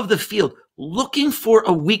above the field looking for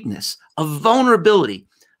a weakness, a vulnerability,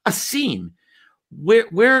 a seam.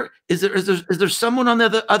 Where is there someone on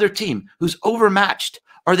the other team who's overmatched?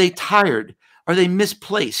 Are they tired? Are they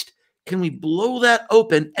misplaced? Can we blow that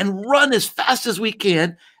open and run as fast as we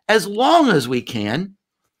can, as long as we can,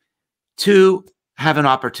 to have an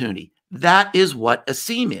opportunity? That is what a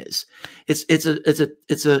seam is.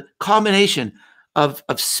 It's a combination of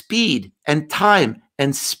speed and time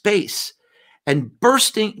and space. And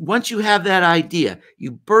bursting, once you have that idea,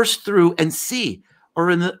 you burst through and see,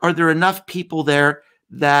 are there enough people there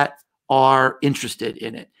that are interested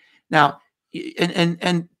in it? Now,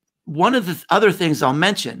 and one of the other things I'll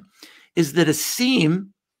mention is that a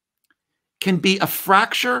seam can be a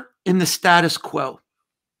fracture in the status quo.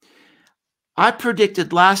 I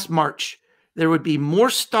predicted last March there would be more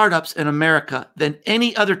startups in America than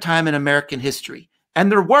any other time in American history. And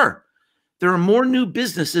there were. There are more new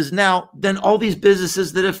businesses now than all these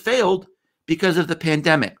businesses that have failed because of the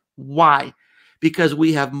pandemic. Why? Because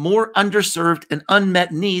we have more underserved and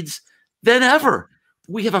unmet needs than ever.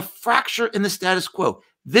 We have a fracture in the status quo.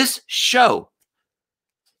 This show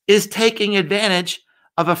is taking advantage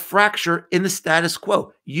of a fracture in the status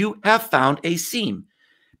quo. You have found a seam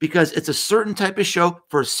because it's a certain type of show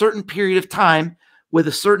for a certain period of time with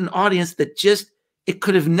a certain audience that just, it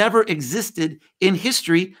could have never existed in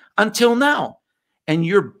history until now. And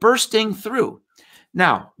you're bursting through.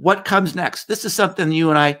 Now, what comes next? This is something you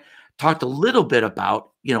and I talked a little bit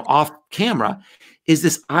about, off camera, is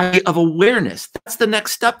this eye of awareness. That's the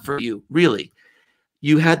next step for you, really.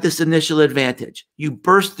 You had this initial advantage. You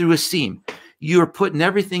burst through a seam. You're putting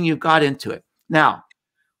everything you've got into it. Now,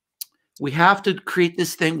 we have to create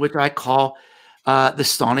this thing which I call the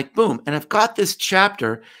sonic boom. And I've got this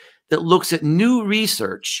chapter that looks at new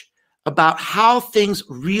research about how things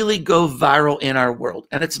really go viral in our world.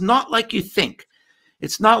 And it's not like you think.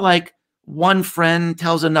 It's not like one friend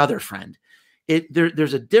tells another friend.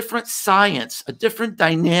 There's a different science, a different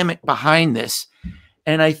dynamic behind this.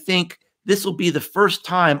 And I think this will be the first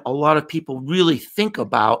time a lot of people really think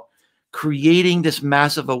about creating this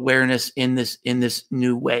massive awareness in this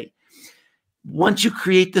new way. Once you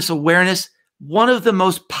create this awareness, one of the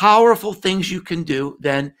most powerful things you can do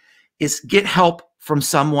then is get help from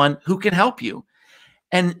someone who can help you.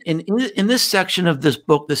 And in this section of this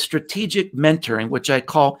book, the strategic mentoring, which I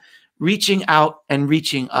call reaching out and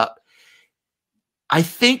reaching up, I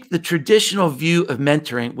think the traditional view of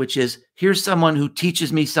mentoring, which is here's someone who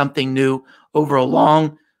teaches me something new over a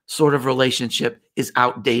long sort of relationship, is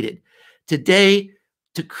outdated. Today,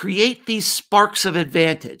 to create these sparks of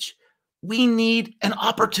advantage, we need an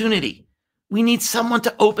opportunity. We need someone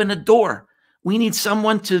to open a door. We need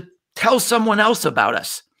someone to tell someone else about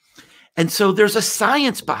us. And so there's a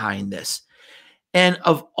science behind this. And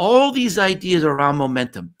of all these ideas around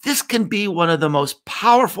momentum, this can be one of the most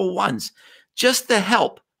powerful ones. Just the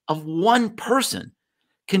help of one person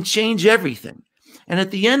can change everything. And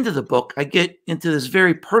at the end of the book, I get into this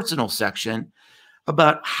very personal section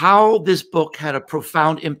about how this book had a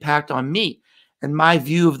profound impact on me and my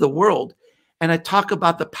view of the world. And I talk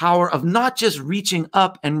about the power of not just reaching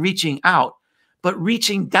up and reaching out, but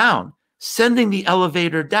reaching down, sending the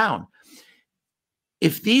elevator down.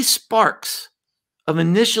 If these sparks of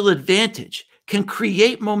initial advantage can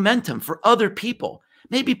create momentum for other people,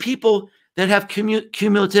 maybe people that have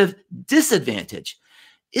cumulative disadvantage,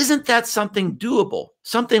 isn't that something doable?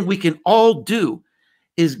 Something we can all do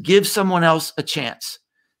is give someone else a chance,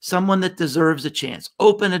 someone that deserves a chance,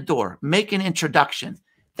 open a door, make an introduction.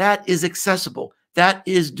 That is accessible. That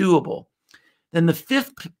is doable. Then the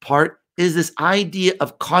fifth part is this idea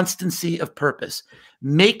of constancy of purpose,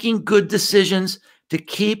 making good decisions to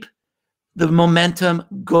keep the momentum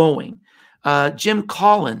going. Jim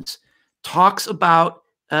Collins talks about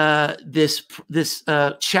this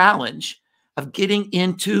challenge of getting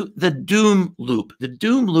into the doom loop. The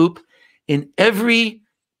doom loop in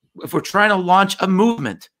if we're trying to launch a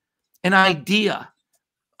movement, an idea,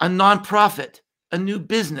 a nonprofit, a new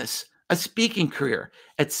business, a speaking career,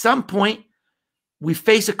 at some point we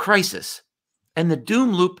face a crisis. And the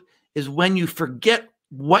doom loop is when you forget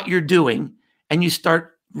what you're doing and you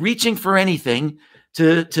start reaching for anything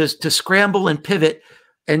to scramble and pivot,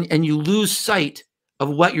 and you lose sight of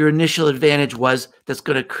what your initial advantage was that's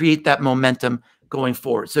going to create that momentum going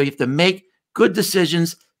forward. So you have to make good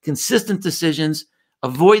decisions, consistent decisions,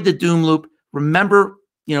 avoid the doom loop, remember,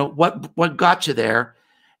 what got you there.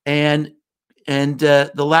 And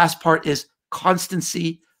the last part is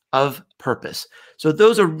constancy of purpose. So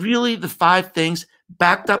those are really the 5 things,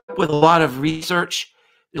 backed up with a lot of research.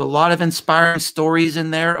 There's a lot of inspiring stories in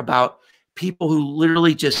there about people who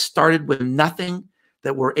literally just started with nothing,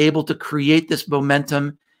 that were able to create this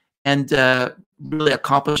momentum and really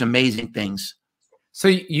accomplish amazing things. So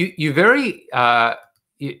you very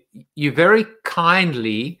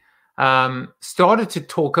kindly started to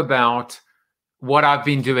talk about what I've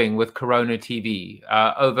been doing with CoronaTV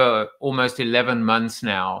over almost 11 months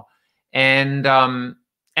now, and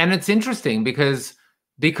it's interesting because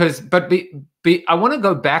I want to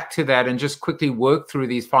go back to that and just quickly work through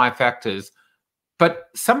these 5 factors. But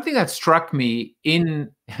something that struck me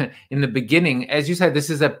in the beginning, as you said,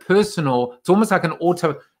 this is a personal, it's almost like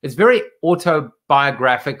it's very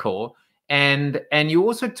autobiographical. And you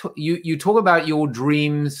also you talk about your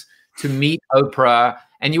dreams to meet Oprah,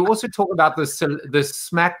 and you also talk about the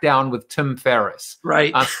smackdown with Tim Ferriss.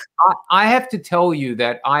 Right. I have to tell you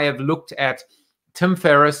that I have looked at Tim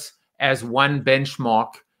Ferriss as one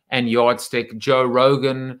benchmark and yardstick, Joe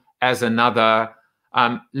Rogan as another.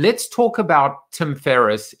 Let's talk about Tim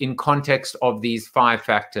Ferriss in context of these 5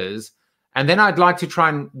 factors. And then I'd like to try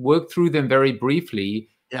and work through them very briefly,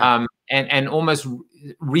 and almost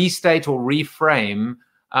restate or reframe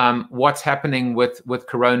what's happening with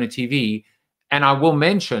Corona TV. And I will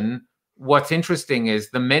mention what's interesting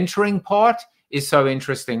is the mentoring part is so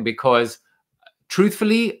interesting because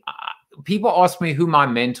truthfully, people ask me who my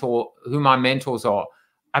mentors are.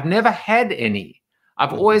 I've never had any.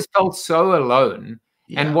 I've always felt so alone.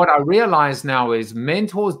 Yeah. And what I realize now is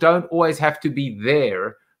mentors don't always have to be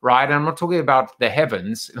there, right? And I'm not talking about the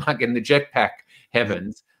heavens, like in the jetpack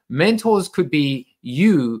heavens. Mentors could be,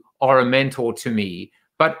 you are a mentor to me,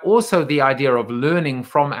 but also the idea of learning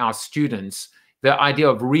from our students, the idea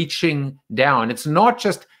of reaching down. It's not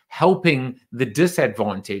just helping the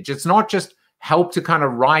disadvantaged. It's not just help to kind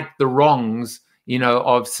of right the wrongs,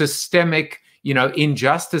 of systemic,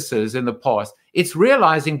 injustices in the past. It's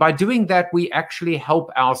realizing by doing that, we actually help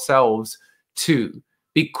ourselves too,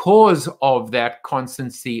 because of that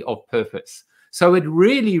constancy of purpose. So it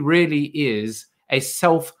really, really is a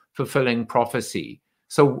self-fulfilling prophecy.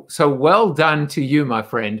 So well done to you, my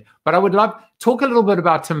friend. But I would love talk a little bit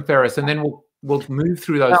about Tim Ferriss, and then we'll move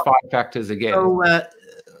through those 5 factors again. I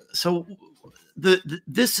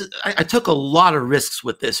took a lot of risks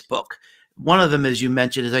with this book. One of them, as you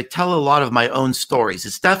mentioned, is I tell a lot of my own stories.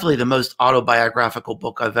 It's definitely the most autobiographical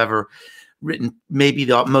book I've ever written, maybe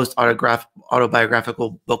the most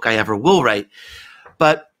autobiographical book I ever will write.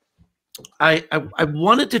 But I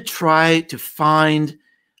wanted to try to find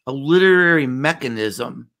a literary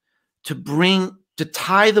mechanism to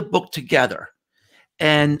tie the book together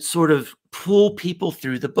and sort of pull people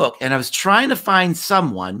through the book. And I was trying to find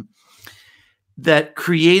someone that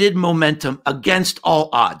created momentum against all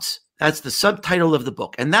odds. That's the subtitle of the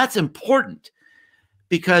book. And that's important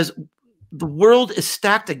because the world is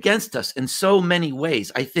stacked against us in so many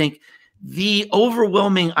ways. I think the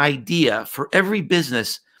overwhelming idea for every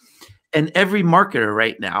business and every marketer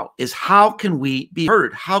right now is, how can we be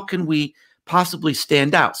heard? How can we possibly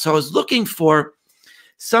stand out? So I was looking for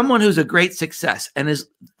someone who's a great success and is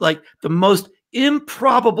like the most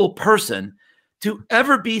improbable person to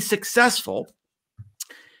ever be successful.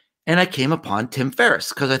 And I came upon Tim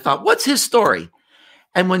Ferriss because I thought, what's his story?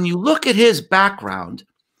 And when you look at his background,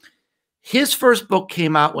 his first book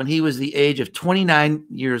came out when he was the age of 29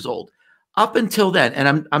 years old. Up until then,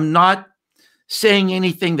 and I'm not saying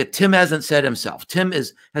anything that Tim hasn't said himself. Tim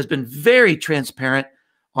has been very transparent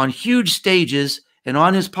on huge stages and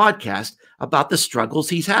on his podcast about the struggles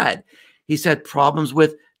he's had. He's had problems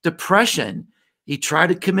with depression. He tried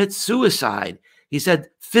to commit suicide. He's had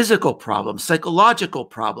physical problems, psychological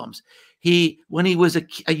problems. When he was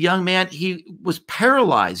a young man, he was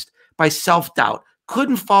paralyzed by self-doubt,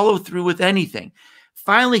 couldn't follow through with anything.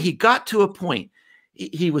 Finally, he got to a point.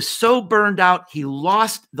 He was so burned out. He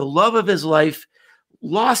lost the love of his life,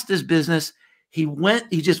 lost his business. He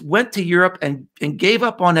just went to Europe and gave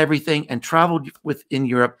up on everything and traveled in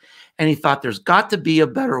Europe. And he thought there's got to be a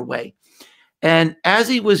better way. And as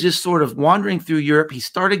he was just sort of wandering through Europe, he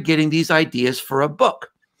started getting these ideas for a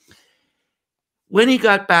book. When he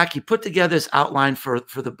got back, he put together this outline for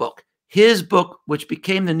the book. His book, which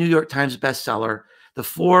became the New York Times bestseller, the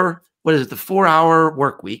 4-Hour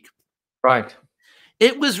Work Week. Right.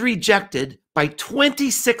 It was rejected by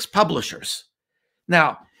 26 publishers.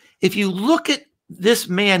 Now, if you look at this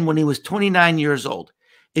man when he was 29 years old,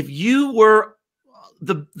 if you were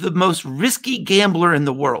the most risky gambler in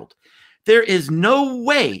the world, there is no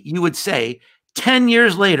way you would say 10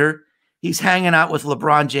 years later, he's hanging out with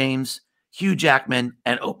LeBron James, Hugh Jackman,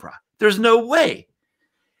 and Oprah. There's no way.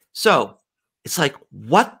 So it's like,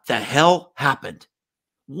 what the hell happened?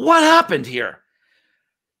 What happened here?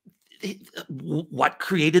 What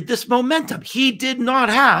created this momentum? He did not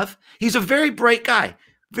have, he's a very bright guy,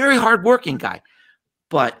 very hardworking guy,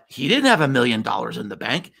 but he didn't have $1 million in the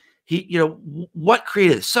bank. What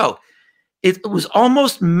created it? So it was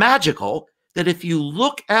almost magical that if you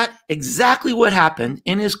look at exactly what happened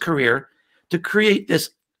in his career to create this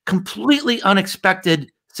completely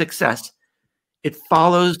unexpected success, it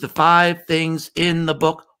follows the 5 things in the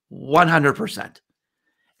book 100%.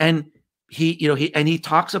 And he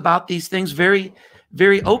talks about these things very,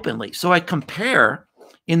 very openly. So I compare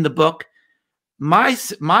in the book my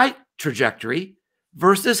trajectory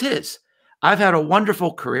versus his. I've had a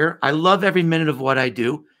wonderful career. I love every minute of what I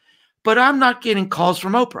do, but I'm not getting calls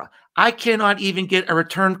from Oprah. I cannot even get a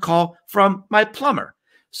return call from my plumber.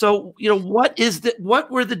 So, what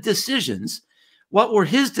were the decisions? What were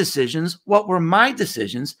his decisions? What were my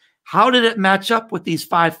decisions? How did it match up with these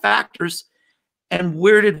 5 factors? And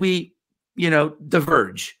where did we,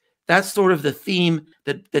 diverge? That's sort of the theme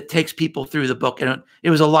that takes people through the book. And it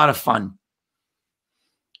was a lot of fun.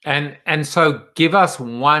 And so give us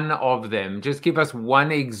one of them. Just give us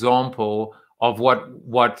one example of what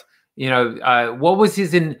was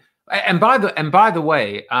his in. And by the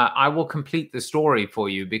way, I will complete the story for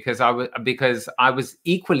you because I was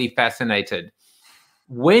equally fascinated.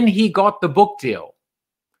 When he got the book deal,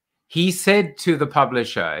 he said to the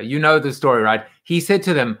publisher, you know the story, right? He said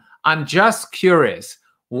to them, "I'm just curious.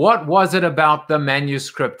 What was it about the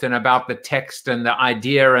manuscript and about the text and the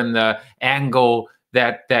idea and the angle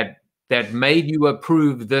that made you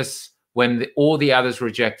approve this when all the others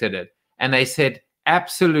rejected it?" And they said,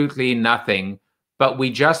 "Absolutely nothing. But we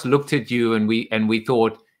just looked at you and we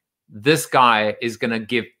thought this guy is going to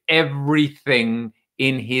give everything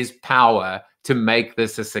in his power to make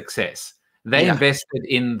this a success." They invested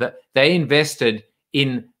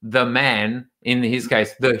in the man, in his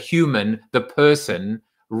case, the human, the person,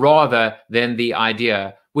 rather than the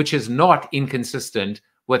idea, which is not inconsistent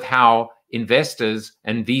with how investors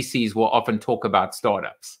and VCs will often talk about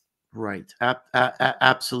startups. Right.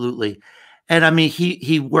 Absolutely. And I mean,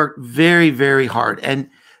 he worked very, very hard. And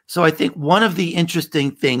so I think one of the interesting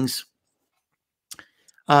things,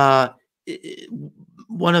 one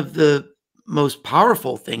of the most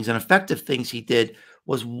powerful things and effective things he did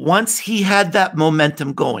was once he had that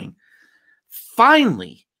momentum going,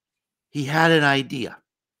 finally, he had an idea.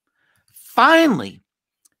 Finally,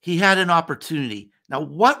 he had an opportunity. Now,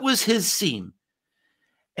 what was his theme?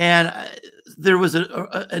 And there was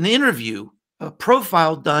an interview, a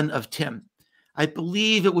profile done of Tim. I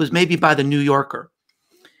believe it was maybe by the New Yorker.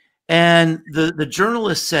 And the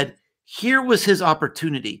journalist said, here was his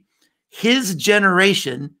opportunity. His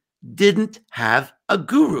generation didn't have a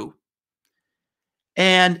guru.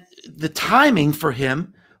 And the timing for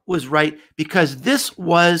him was right because this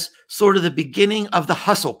was sort of the beginning of the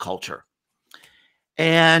hustle culture.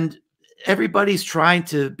 And everybody's trying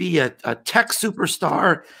to be a tech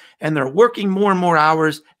superstar, and they're working more and more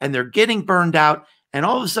hours, and they're getting burned out. And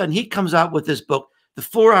all of a sudden, he comes out with this book, The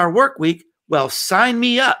 4-Hour Work Week. Well, sign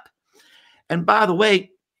me up. And by the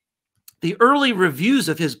way, the early reviews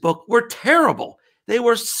of his book were terrible. They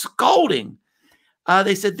were scolding.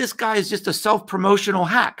 They said, this guy is just a self-promotional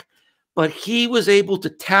hack. But he was able to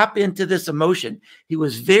tap into this emotion. He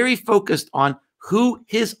was very focused on who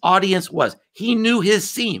his audience was. He knew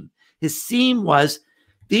his theme. His theme was,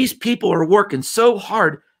 these people are working so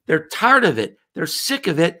hard. They're tired of it. They're sick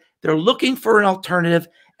of it. They're looking for an alternative.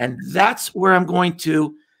 And that's where I'm going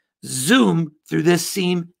to zoom through this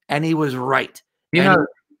theme. And he was right.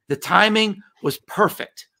 The timing was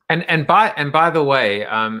perfect. And by the way,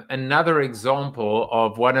 another example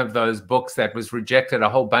of one of those books that was rejected a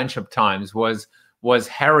whole bunch of times was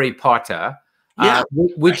Harry Potter,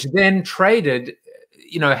 which then traded.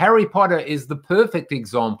 Harry Potter is the perfect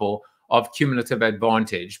example of cumulative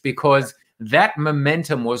advantage because that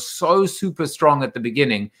momentum was so super strong at the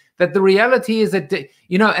beginning that the reality is that,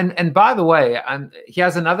 and by the way, he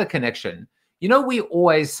has another connection. We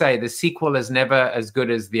always say the sequel is never as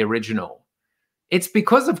good as the original. It's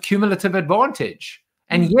because of cumulative advantage.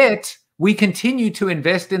 And yet we continue to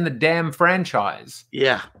invest in the damn franchise.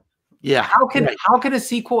 Yeah. How can a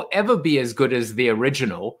sequel ever be as good as the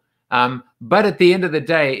original? But at the end of the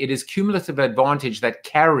day, it is cumulative advantage that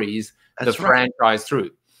carries the franchise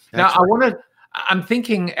through. Now, I'm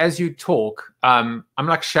thinking as you talk, I'm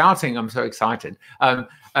like shouting, I'm so excited.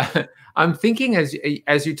 I'm thinking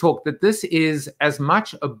as you talk that this is as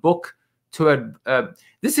much a book to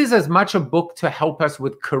help us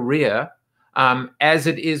with career as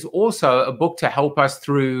it is also a book to help us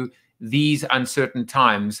through these uncertain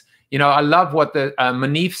times. I love what the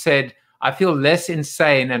Manif said. I feel less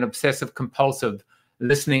insane and obsessive compulsive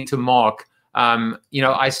listening to Mark.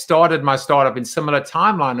 I started my startup in similar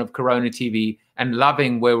timeline of CoronaTV and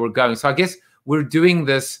loving where we're going. So I guess we're doing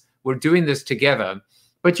this together.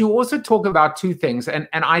 But you also talk about two things, and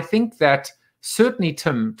I think that certainly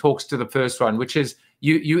Tim talks to the first one, which is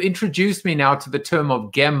you introduced me now to the term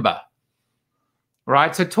of Gemba,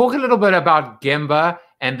 right? So talk a little bit about Gemba,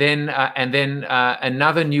 and then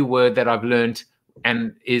another new word that I've learned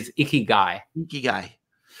and is Ikigai. Ikigai.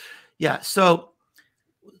 Yeah. So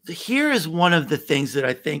here is one of the things that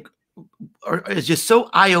I think is just so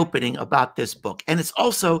eye-opening about this book. And it's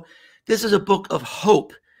also, this is a book of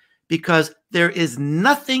hope, because there is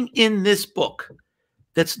nothing in this book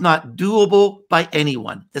that's not doable by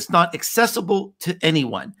anyone, that's not accessible to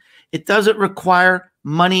anyone. It doesn't require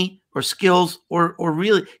money or skills or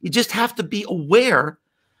really, you just have to be aware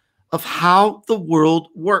of how the world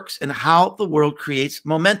works and how the world creates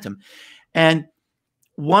momentum. And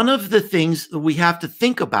one of the things that we have to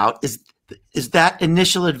think about is that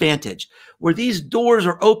initial advantage, where these doors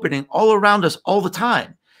are opening all around us all the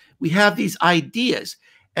time. We have these ideas.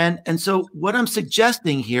 And so what I'm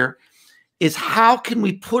suggesting here is, how can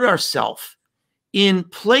we put ourselves in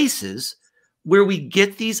places where we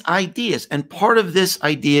get these ideas? And part of this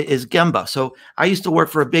idea is Gemba. So I used to work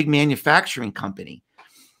for a big manufacturing company,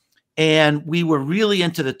 and we were really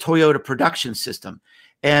into the Toyota production system.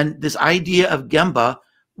 And this idea of Gemba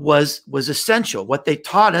was essential. What they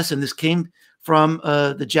taught us, and this came from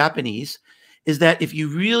the Japanese, is that if you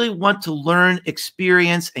really want to learn,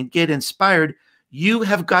 experience, and get inspired, you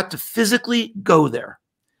have got to physically go there.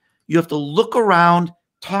 You have to look around,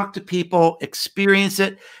 talk to people, experience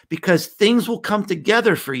it, because things will come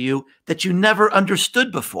together for you that you never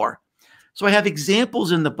understood before. So I have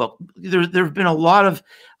examples in the book. There have been a lot of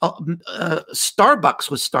Starbucks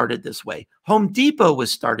was started this way. Home Depot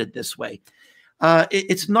was started this way.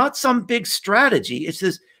 It's not some big strategy. It's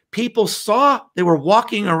this, people saw, they were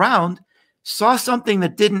walking around, saw something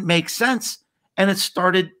that didn't make sense, and it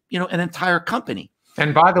started, an entire company.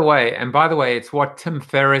 And by the way, it's what Tim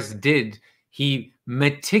Ferriss did. He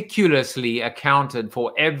meticulously accounted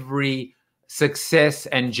for every success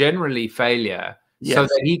and generally failure, yes, so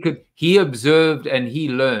that he observed and he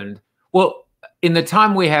learned. Well, in the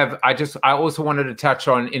time we have, I also wanted to touch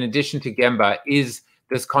on, in addition to Gemba, is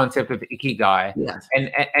this concept of Ikigai. Yes.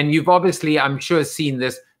 And you've obviously, I'm sure, seen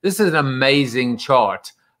this. This is an amazing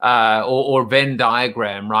chart or Venn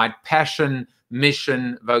diagram, right? Passion,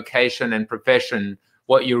 mission, vocation, and profession.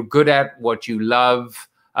 What you're good at, what you love,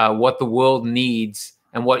 what the world needs,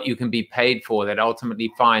 and what you can be paid for, that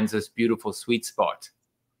ultimately finds this beautiful sweet spot.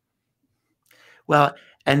 Well,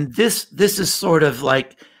 and this is sort of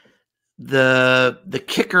like the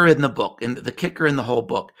kicker in the book, and the kicker in the whole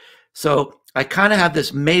book. So I kind of have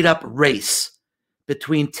this made up race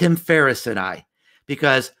between Tim Ferriss and I,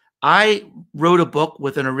 because I wrote a book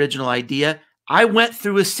with an original idea. I went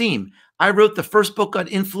through a seam. I wrote the first book on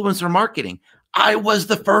influencer marketing. I was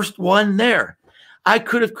the first one there. I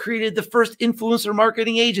could have created the first influencer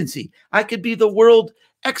marketing agency. I could be the world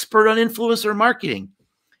expert on influencer marketing.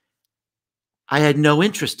 I had no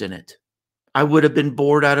interest in it. I would have been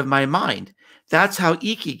bored out of my mind. That's how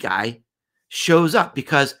Ikigai shows up,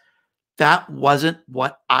 because that wasn't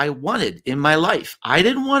what I wanted in my life. I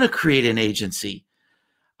didn't want to create an agency.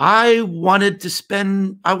 I wanted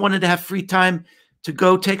to have free time to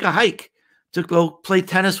go take a hike, to go play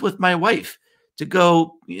tennis with my wife, to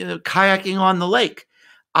go kayaking on the lake.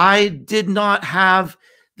 I did not have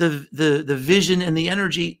the vision and the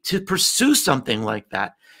energy to pursue something like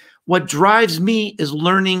that. What drives me is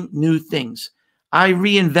learning new things. I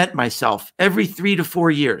reinvent myself every 3 to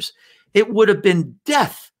 4 years. It would have been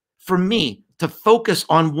death for me to focus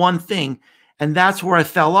on one thing, and that's where I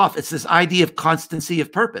fell off. It's this idea of constancy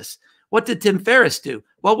of purpose. What did Tim Ferriss do?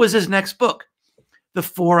 What was his next book? The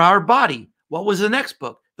 4-Hour Body. What was the next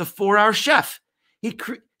book? The 4-Hour Chef. He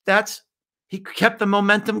kept the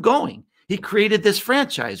momentum going. He created this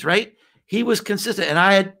franchise, right? He was consistent,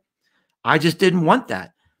 and I just didn't want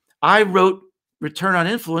that. I wrote Return on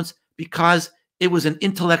Influence because it was an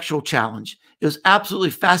intellectual challenge. It was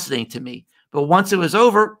absolutely fascinating to me. But once it was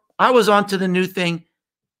over, I was on to the new thing.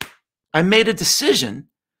 I made a decision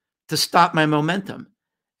to stop my momentum.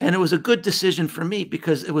 And it was a good decision for me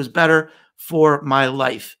because it was better for my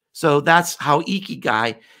life. So that's how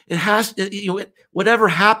Ikigai, it has, whatever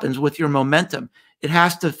happens with your momentum, it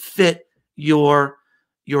has to fit your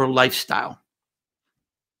lifestyle.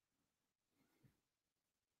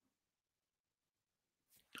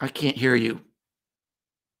 I can't hear you.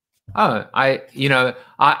 Oh,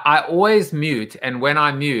 I always mute, and when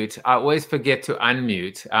I mute, I always forget to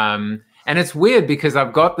unmute. And it's weird because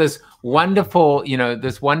I've got this wonderful,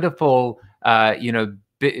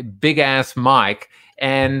 big ass mic,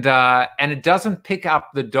 and it doesn't pick up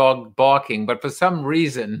the dog barking, but for some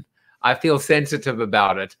reason I feel sensitive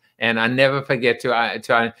about it, and I never forget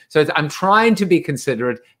to. So I'm trying to be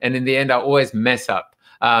considerate, and in the end, I always mess up.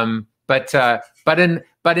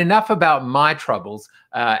 But enough about my troubles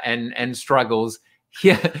and struggles.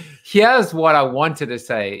 Here's what I wanted to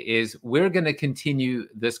say is we're going to continue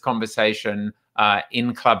this conversation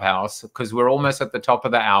in Clubhouse, because we're almost at the top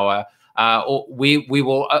of the hour.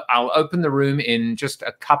 I'll open the room in just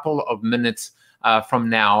a couple of minutes from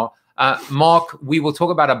now. Mark, we will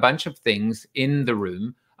talk about a bunch of things in the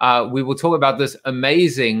room. We will talk about this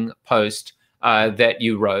amazing post that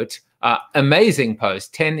you wrote. Amazing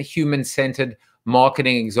post, 10 human-centered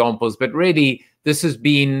marketing examples. But really, this has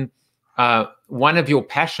been one of your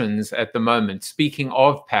passions at the moment. Speaking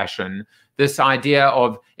of passion, this idea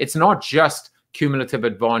of, it's not just cumulative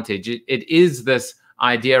advantage. It is this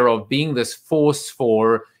idea of being this force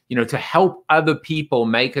for, to help other people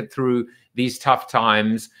make it through these tough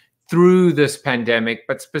times, through this pandemic,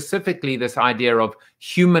 but specifically this idea of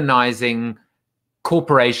humanizing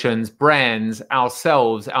corporations, brands,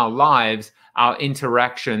 ourselves, our lives, our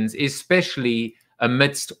interactions, especially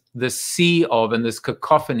amidst the sea of and this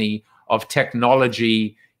cacophony of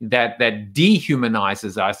technology that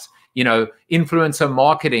dehumanizes us, influencer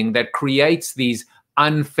marketing that creates these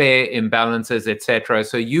unfair imbalances, etc.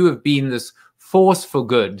 So you have been this force for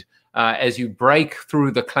good as you break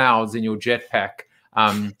through the clouds in your jetpack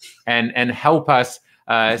and help us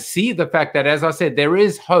see the fact that, as I said, there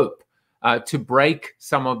is hope to break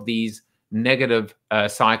some of these negative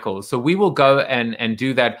cycles. So we will go and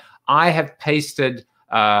do that. I have pasted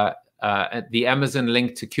the Amazon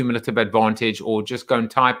link to Cumulative Advantage, or just go and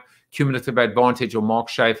type Cumulative Advantage or Mark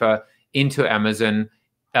Schaefer into Amazon.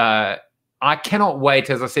 I cannot wait,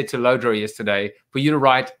 as I said to Lodra yesterday, for you to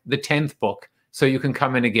write the 10th book so you can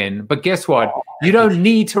come in again. But guess what? You don't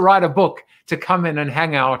need to write a book to come in and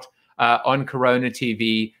hang out on Corona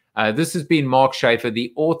TV. This has been Mark Schaefer,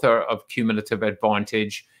 the author of Cumulative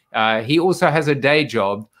Advantage. He also has a day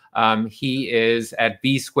job. He is at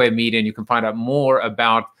B Square Media, and you can find out more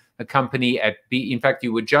about the company at B. In fact,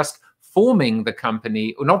 you were just forming the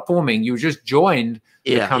company, or not forming, you just joined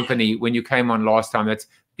the company when you came on last time. That's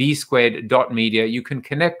bsquared.media. You can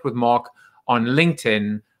connect with Mark on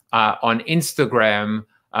LinkedIn, on Instagram,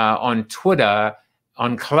 on Twitter,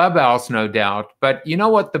 on Clubhouse, no doubt. But you know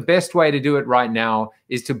what? The best way to do it right now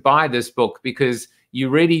is to buy this book, because you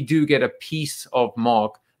really do get a piece of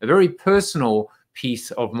Mark, a very personal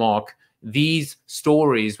piece of Mark. These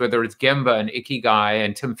stories, whether it's Gemba and Ikigai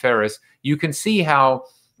and Tim Ferriss, you can see how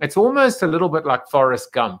it's almost a little bit like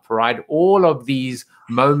Forrest Gump, right? All of these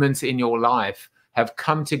moments in your life have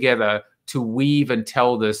come together to weave and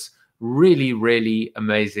tell this really, really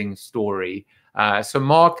amazing story. So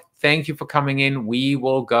Mark, thank you for coming in. We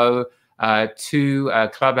will go to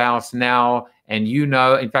Clubhouse now. And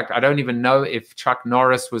in fact, I don't even know if Chuck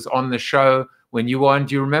Norris was on the show when you were on.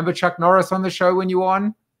 Do you remember Chuck Norris on the show when you were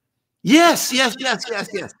on? Yes.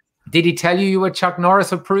 Did he tell you were Chuck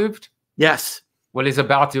Norris approved? Yes. Well, he's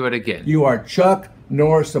about to do it again. You are Chuck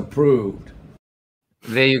Norris approved.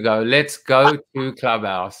 There you go. Let's go to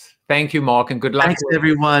Clubhouse. Thank you, Mark, and good luck. Thanks,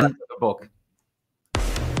 everyone. The book.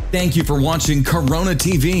 Thank you for watching Corona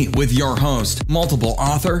TV with your host, multiple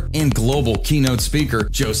author and global keynote speaker,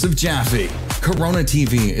 Joseph Jaffe. Corona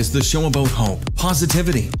TV is the show about hope,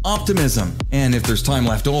 positivity, optimism, and if there's time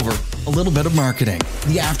left over, a little bit of marketing.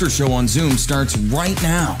 The after show on Zoom starts right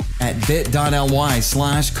now at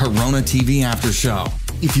bit.ly/Corona TV After Show.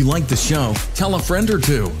 If you like the show, tell a friend or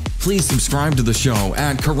two. Please subscribe to the show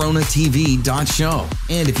at coronatv.show.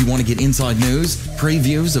 And if you want to get inside news,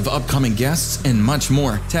 previews of upcoming guests, and much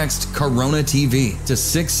more, text Corona TV to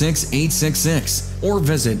 66866 or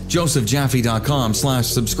visit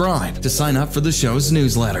josephjaffe.com/subscribe to sign up for the show's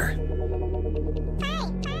newsletter.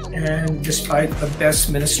 And despite the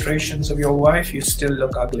best ministrations of your wife, you still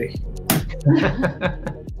look ugly.